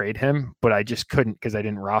Pettis to trade him, but I just couldn't because I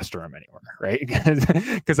didn't roster him anywhere. Right.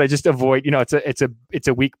 Because I just avoid, it's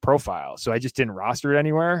a weak profile. So I just didn't roster it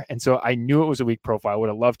anywhere. And so I knew it was a weak profile. I would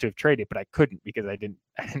have loved to have traded, but I couldn't because I didn't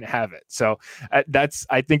have it. So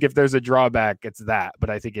I think if there's a drawback, it's that, but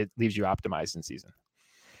I think it leaves you optimized in season.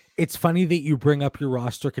 It's funny that you bring up your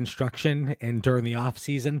roster construction and during the off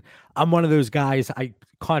season. I'm one of those guys. I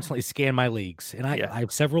constantly scan my leagues, and I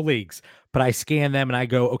have several leagues, but I scan them and I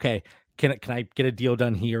go, okay, can I get a deal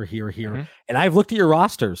done here? Mm-hmm. And I've looked at your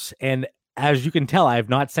rosters, and as you can tell, I have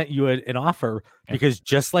not sent you an offer because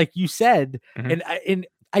just like you said, and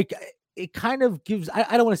I it kind of gives,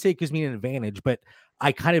 I don't want to say it gives me an advantage, but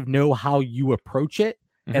I kind of know how you approach it.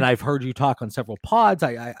 And I've heard you talk on several pods.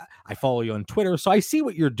 I follow you on Twitter, so I see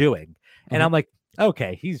what you're doing. And I'm like,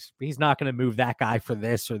 okay, he's not going to move that guy for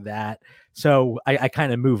this or that. So I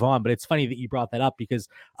kind of move on. But it's funny that you brought that up because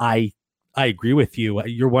I agree with you.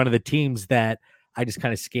 You're one of the teams that I just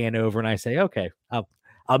kind of scan over and I say, okay,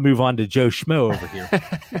 I'll move on to Joe Schmo over here.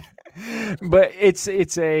 But it's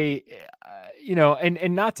a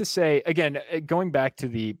and not to say, again, going back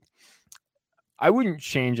to I wouldn't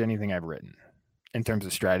change anything I've written in terms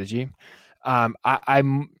of strategy. I'm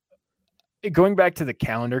going back to the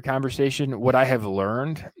calendar conversation. What I have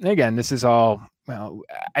learned, again, this is all,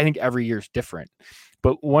 I think every year is different,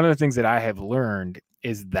 but one of the things that I have learned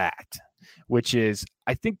is which is,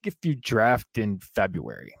 I think if you draft in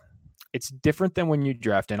February, it's different than when you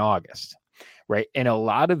draft in August, right? And a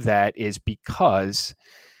lot of that is because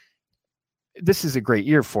this is a great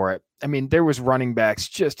year for it. I mean, there was running backs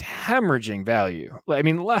just hemorrhaging value. I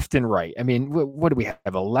mean, left and right. I mean, what do we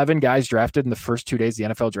have? 11 guys drafted in the first 2 days of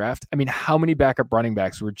the NFL draft. I mean, how many backup running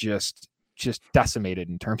backs were just decimated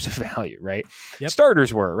in terms of value, right? Yep.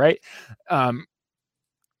 Starters were, right?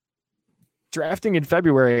 Drafting in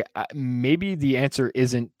February, maybe the answer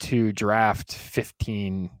isn't to draft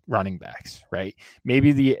 15 running backs, right?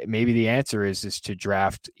 Maybe the answer is to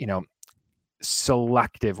draft,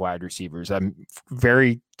 selective wide receivers.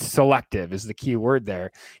 Very selective is the key word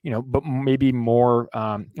there, but maybe more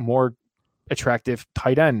attractive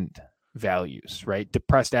tight end values, right?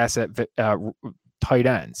 Depressed asset tight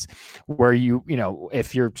ends, where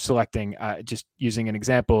if you're selecting, just using an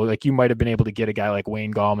example, like you might have been able to get a guy like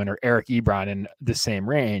Wayne Gallman or Eric Ebron in the same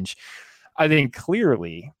range. I think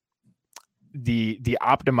clearly the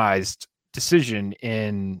optimized decision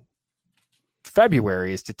in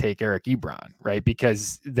February is to take Eric Ebron, right?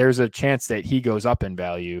 Because there's a chance that he goes up in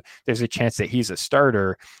value. There's a chance that he's a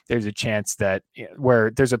starter. There's a chance that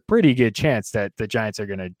where there's a pretty good chance that the Giants are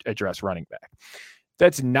going to address running back.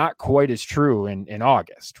 That's not quite as true in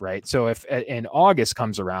August, right? So if in August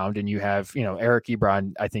comes around and you have, Eric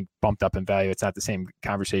Ebron, I think bumped up in value, it's not the same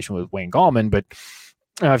conversation with Wayne Gallman, but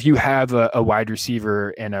if you have a wide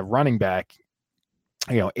receiver and a running back,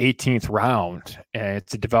 18th round, and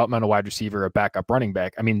it's a developmental wide receiver, a backup running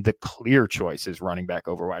back. I mean, the clear choice is running back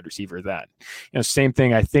over wide receiver then. Same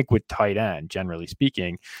thing, I think, with tight end, generally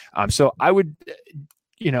speaking. So I would,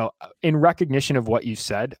 in recognition of what you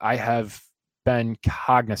said, I have been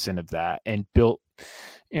cognizant of that and built,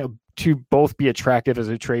 to both be attractive as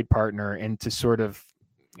a trade partner and to sort of,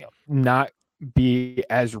 not be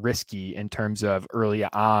as risky in terms of early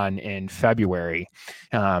on in February,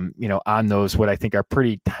 on those, what I think are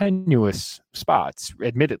pretty tenuous spots,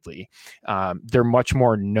 admittedly. They're much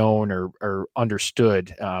more known or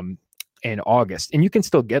understood in August, and you can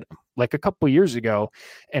still get them. Like a couple of years ago,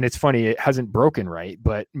 and it's funny, it hasn't broken right,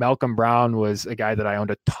 but Malcolm Brown was a guy that I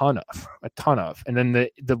owned a ton of. And then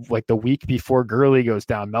the week before Gurley goes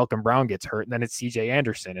down, Malcolm Brown gets hurt, and then it's CJ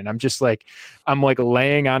Anderson. And I'm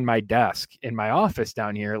laying on my desk in my office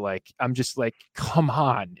down here. I'm just like, come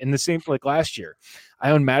on. And the same, like last year,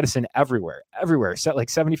 I own Madison everywhere, set like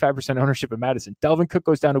 75% ownership of Madison. Delvin Cook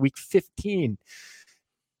goes down to week 15.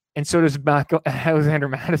 And so does Alexander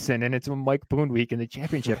Madison, and it's a Mike Boone week in the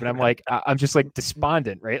championship. And I'm like, I'm just like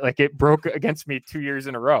despondent, right? Like it broke against me 2 years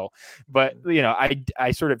in a row. But,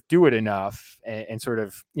 I sort of do it enough and sort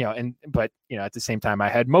of, but at the same time I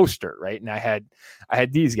had Mostert, right? And I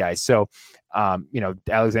had these guys. So,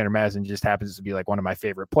 Alexander Madison just happens to be like one of my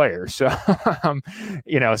favorite players. So,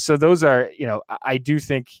 so those are, I do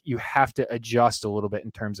think you have to adjust a little bit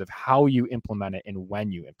in terms of how you implement it and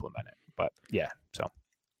when you implement it. But yeah, so.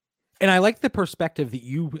 And I like the perspective that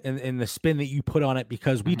you and the spin that you put on it,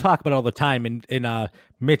 because we talk about it all the time. And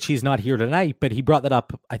Mitch, he's not here tonight, but he brought that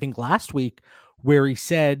up, I think, last week, where he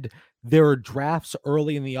said there are drafts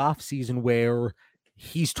early in the offseason where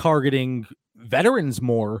he's targeting veterans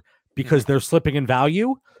more because they're slipping in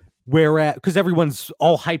value. Whereas, because everyone's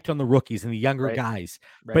all hyped on the rookies and the younger guys.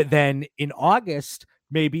 Right. But then in August,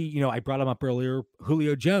 maybe, I brought him up earlier,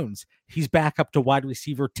 Julio Jones, he's back up to wide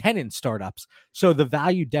receiver 10 in startups. So the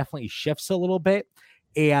value definitely shifts a little bit.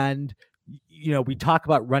 And, we talk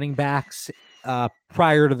about running backs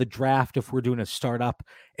prior to the draft if we're doing a startup.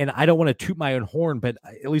 And I don't want to toot my own horn, but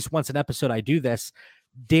at least once an episode I do this.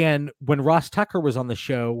 Dan, when Ross Tucker was on the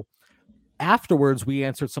show, afterwards we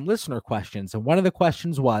answered some listener questions. And one of the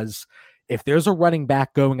questions was, if there's a running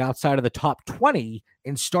back going outside of the top 20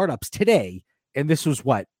 in startups today, and this was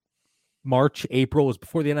March, April, was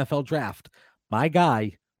before the NFL draft. My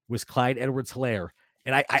guy was Clyde Edwards-Helaire.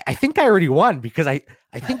 And I think I already won, because I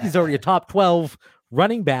think he's already a top 12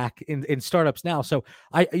 running back in startups now. So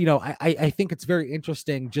I think it's very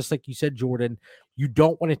interesting. Just like you said, Jordan, you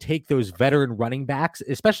don't want to take those veteran running backs,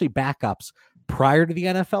 especially backups, prior to the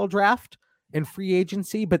NFL draft and free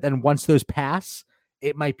agency. But then once those pass,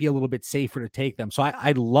 it might be a little bit safer to take them. So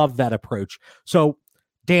I love that approach. So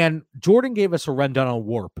Dan, Jordan gave us a rundown on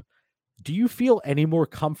WARP. Do you feel any more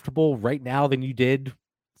comfortable right now than you did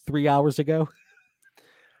 3 hours ago?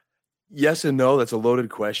 Yes and no. That's a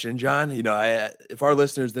loaded question, John. If our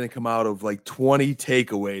listeners didn't come out of like 20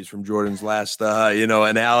 takeaways from Jordan's last,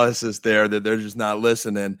 analysis there, that they're just not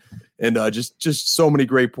listening. And just so many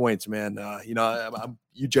great points, man. I'm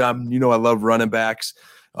you, John, I love running backs.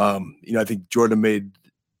 I think Jordan made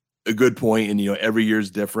a good point, and every year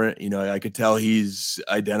is different. I could tell he's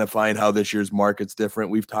identifying how this year's market's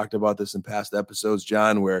different. We've talked about this in past episodes,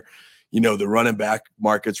 John, where the running back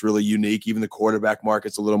market's really unique. Even the quarterback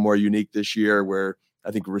market's a little more unique this year, where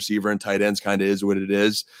I think receiver and tight ends kind of is what it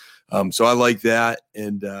is. So I like that,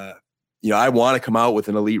 and I want to come out with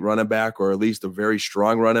an elite running back, or at least a very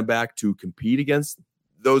strong running back to compete against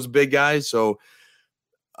those big guys. So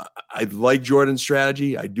I like Jordan's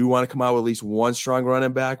strategy. I do want to come out with at least one strong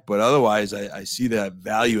running back, but otherwise I see that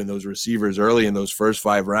value in those receivers early in those first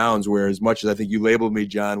 5 rounds, where as much as I think you labeled me,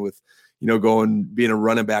 John, with, being a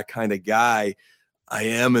running back kind of guy, I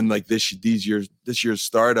am in like this year's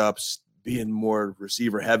startups being more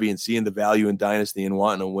receiver heavy and seeing the value in Dynasty and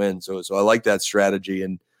wanting to win. So I like that strategy.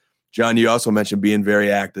 And John, you also mentioned being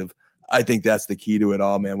very active. I think that's the key to it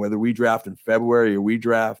all, man. Whether we draft in February or we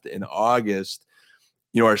draft in August,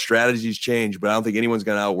 our strategies change, but I don't think anyone's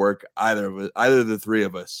going to outwork either of the three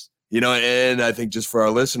of us, and I think just for our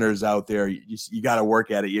listeners out there, you got to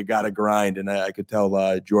work at it. You got to grind. And I could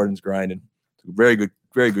tell Jordan's grinding. Very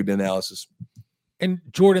good analysis. And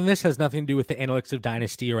Jordan, this has nothing to do with the analytics of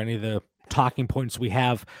Dynasty or any of the talking points we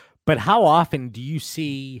have, but how often do you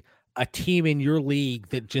see a team in your league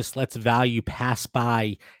that just lets value pass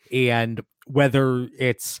by, and whether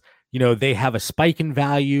it's, they have a spike in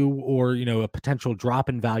value or, a potential drop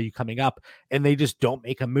in value coming up, and they just don't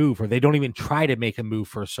make a move, or they don't even try to make a move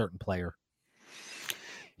for a certain player?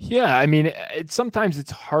 Yeah, I mean, sometimes it's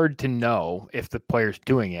hard to know if the player's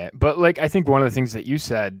doing it. But I think one of the things that you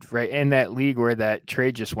said, right, in that league where that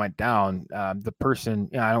trade just went down, the person,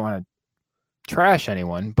 I don't want to trash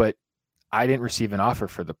anyone, but I didn't receive an offer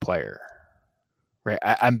for the player, right?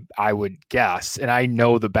 I would guess, and I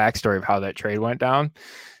know the backstory of how that trade went down,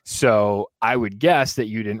 so I would guess that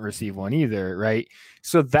you didn't receive one either, right?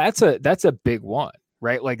 So that's a big one,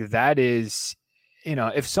 right? That is.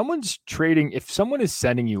 If someone is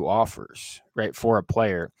sending you offers, right, for a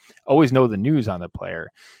player, always know the news on the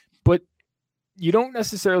player, but you don't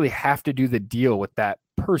necessarily have to do the deal with that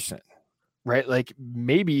person, right?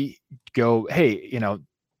 Maybe go, hey,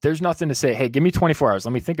 there's nothing to say, hey, give me 24 hours.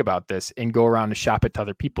 Let me think about this and go around and shop it to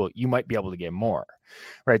other people. You might be able to get more,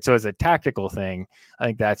 right? So as a tactical thing, I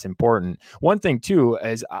think that's important. One thing too,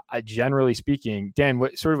 is generally speaking, Dan,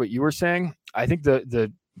 what you were saying, I think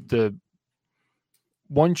the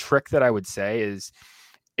one trick that I would say is,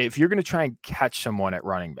 if you're going to try and catch someone at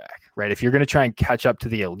running back, right? If you're going to try and catch up to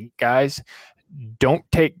the elite guys, don't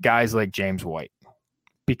take guys like James White,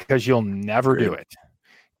 because you'll never do it.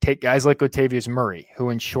 Take guys like Latavius Murray, who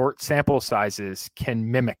in short sample sizes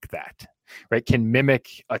can mimic that, right? Can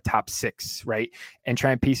mimic a top 6, right? And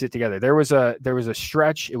try and piece it together. There was a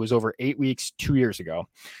stretch, it was over 8 weeks, 2 years ago,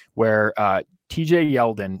 where TJ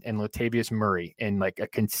Yeldon and Latavius Murray in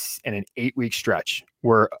in an 8-week stretch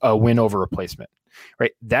were a win over replacement,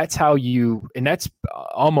 right? That's how and that's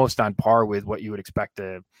almost on par with what you would expect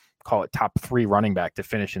to call it top 3 running back to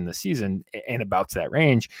finish in the season, and about to that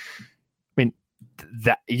range. I mean,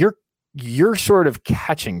 that you're sort of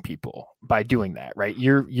catching people by doing that, right?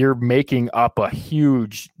 You're making up a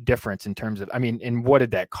huge difference in terms of, and what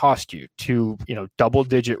did that cost you? 2,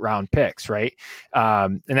 double-digit round picks, right?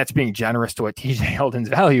 And that's being generous to what TJ Yeldon's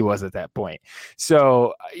value was at that point.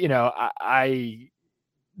 So,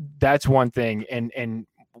 that's one thing. And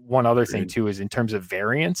one other thing too is in terms of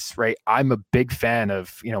variance, right? I'm a big fan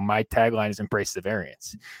of, my tagline is embrace the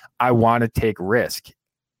variance. I want to take risk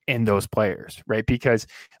in those players, right? Because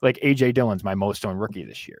AJ Dillon's my most owned rookie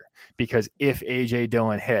this year, because if AJ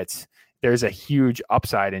Dillon hits, there's a huge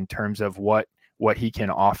upside in terms of what he can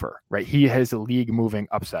offer, right? He has a league moving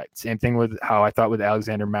upside. Same thing with how I thought with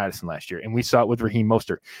Alexander Madison last year. And we saw it with Raheem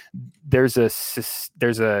Mostert. There's a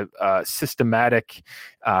systematic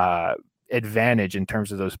advantage in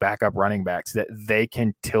terms of those backup running backs that they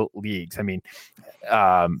can tilt leagues.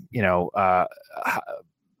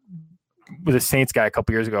 With a Saints guy a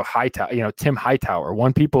couple years ago, Tim Hightower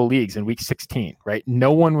won people leagues in week 16, right?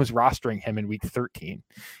 No one was rostering him in week 13,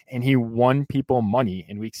 and he won people money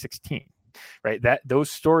in week 16, right? Those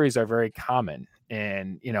stories are very common,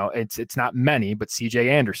 and it's not many, but CJ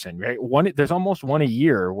Anderson, right? There's almost one a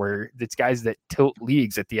year where it's guys that tilt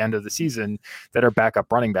leagues at the end of the season that are backup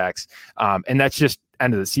running backs, and that's just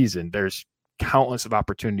end of the season. There's countless of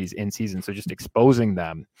opportunities in season, so just exposing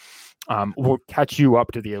them will catch you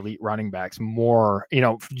up to the elite running backs more,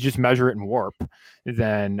 just measure it in warp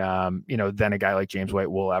than a guy like James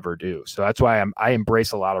White will ever do. So that's why I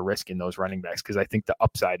embrace a lot of risk in those running backs, because I think the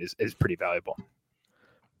upside is pretty valuable.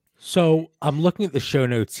 So I'm looking at the show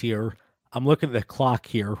notes here. I'm looking at the clock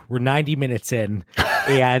here. We're 90 minutes in,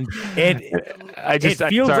 and I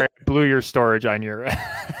blew your storage on your.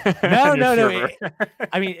 No.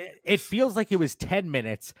 It feels like it was 10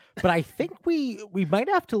 minutes, but I think we might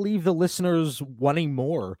have to leave the listeners wanting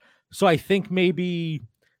more. So I think maybe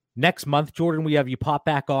next month, Jordan, we have you pop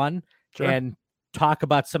back on and talk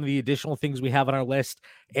about some of the additional things we have on our list.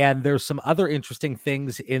 And there's some other interesting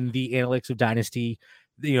things in the analytics of Dynasty.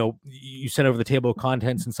 You sent over the table of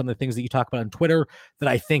contents and some of the things that you talk about on Twitter that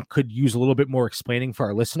I think could use a little bit more explaining for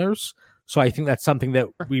our listeners. So I think that's something that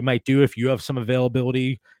we might do if you have some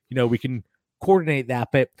availability. We can coordinate that.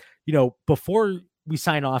 But, before we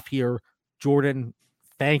sign off here, Jordan,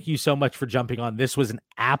 thank you so much for jumping on. This was an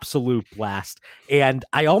absolute blast. And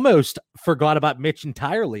I almost forgot about Mitch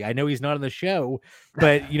entirely. I know he's not on the show,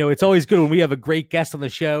 but, it's always good when we have a great guest on the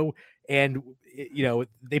show and,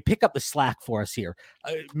 they pick up the slack for us here.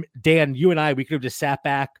 Dan, you and I, we could have just sat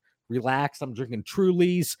back, relaxed. I'm drinking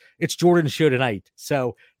Trulies. It's Jordan's show tonight.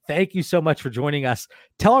 So thank you so much for joining us.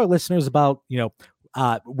 Tell our listeners about,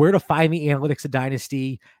 where to find the analytics of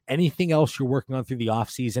Dynasty, anything else you're working on through the off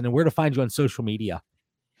season, and where to find you on social media.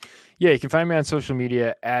 Yeah, you can find me on social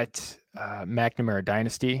media at McNamara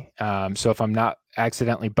Dynasty. So if I'm not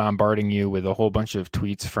accidentally bombarding you with a whole bunch of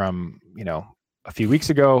tweets from, a few weeks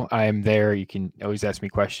ago, I am there. You can always ask me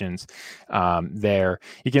questions there.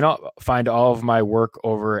 You can find all of my work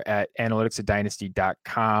over at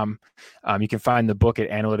analyticsatdynasty.com. You can find the book at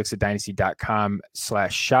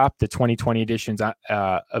analyticsatdynasty.com/shop. The 2020 edition's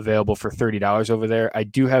available for $30 over there. I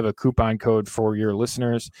do have a coupon code for your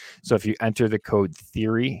listeners. So if you enter the code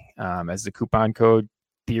THEORY as the coupon code,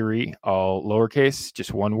 Theory, all lowercase,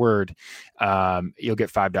 just one word, you'll get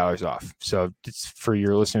 $5 off. So it's for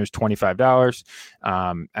your listeners, $25.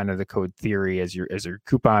 Enter the code Theory as your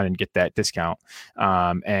coupon and get that discount.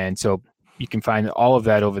 And so you can find all of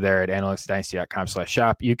that over there at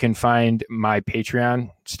analyticsdynasty.com/shop. You can find my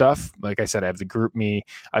Patreon stuff. Like I said, I have the Group Me.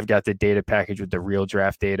 I've got the data package with the real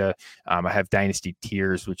draft data. I have Dynasty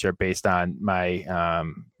tiers, which are based on my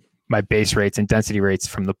base rates and density rates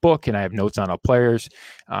from the book, and I have notes on all players,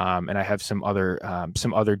 and I have some other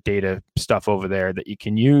data stuff over there that you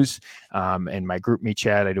can use. In my Group Me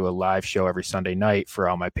chat, I do a live show every Sunday night for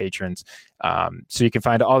all my patrons. So you can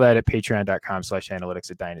find all that at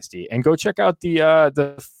patreon.com/analyticsatdynasty, and go check out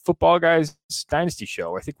the Football Guys Dynasty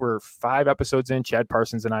show. I think we're 5 episodes in. Chad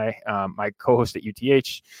Parsons and I, my co-host at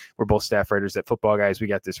UTH, we're both staff writers at Football Guys. We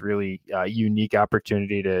got this really unique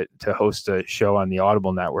opportunity to host a show on the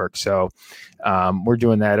Audible network. So we're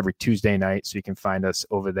doing that every Tuesday night. So you can find us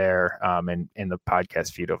over there and in the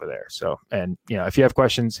podcast feed over there. So, and if you have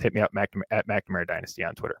questions, hit me up at McNamara Dynasty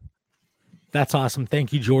on Twitter. That's awesome.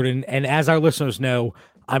 Thank you, Jordan. And as our listeners know,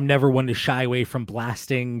 I'm never one to shy away from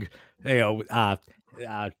blasting,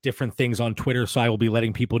 different things on Twitter. So I will be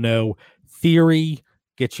letting people know Theory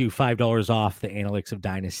gets you $5 off the Analytics of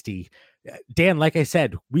Dynasty. Dan, like I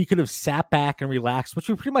said, we could have sat back and relaxed, which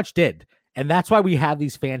we pretty much did. And that's why we have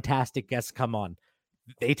these fantastic guests come on.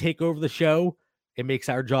 They take over the show. It makes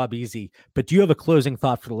our job easy. But do you have a closing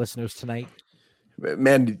thought for the listeners tonight?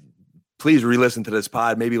 Man, please re-listen to this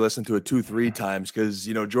pod. Maybe listen to it 2-3 times, because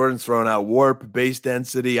Jordan's throwing out warp, base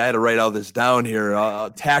density. I had to write all this down here.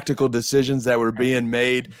 Tactical decisions that were being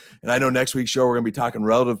made, and I know next week's show we're going to be talking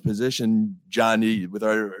relative position. John, with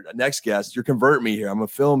our next guest, you're converting me here. I'm a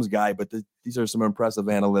films guy, but these are some impressive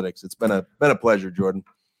analytics. It's been a pleasure, Jordan.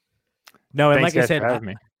 No, and Thanks, like I said, for having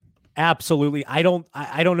me. Absolutely. I don't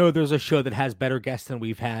know if there's a show that has better guests than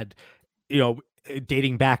we've had,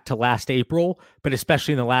 dating back to last April, but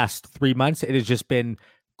especially in the last 3 months, it has just been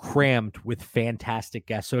crammed with fantastic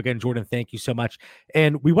guests. So again, Jordan, thank you so much.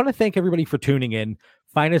 And we want to thank everybody for tuning in.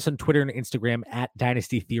 Find us on Twitter and Instagram at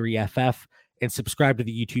Dynasty Theory FF, and subscribe to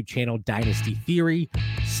the YouTube channel Dynasty Theory.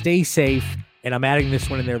 Stay safe. And I'm adding this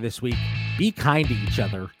one in there this week. Be kind to each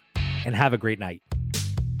other and have a great night.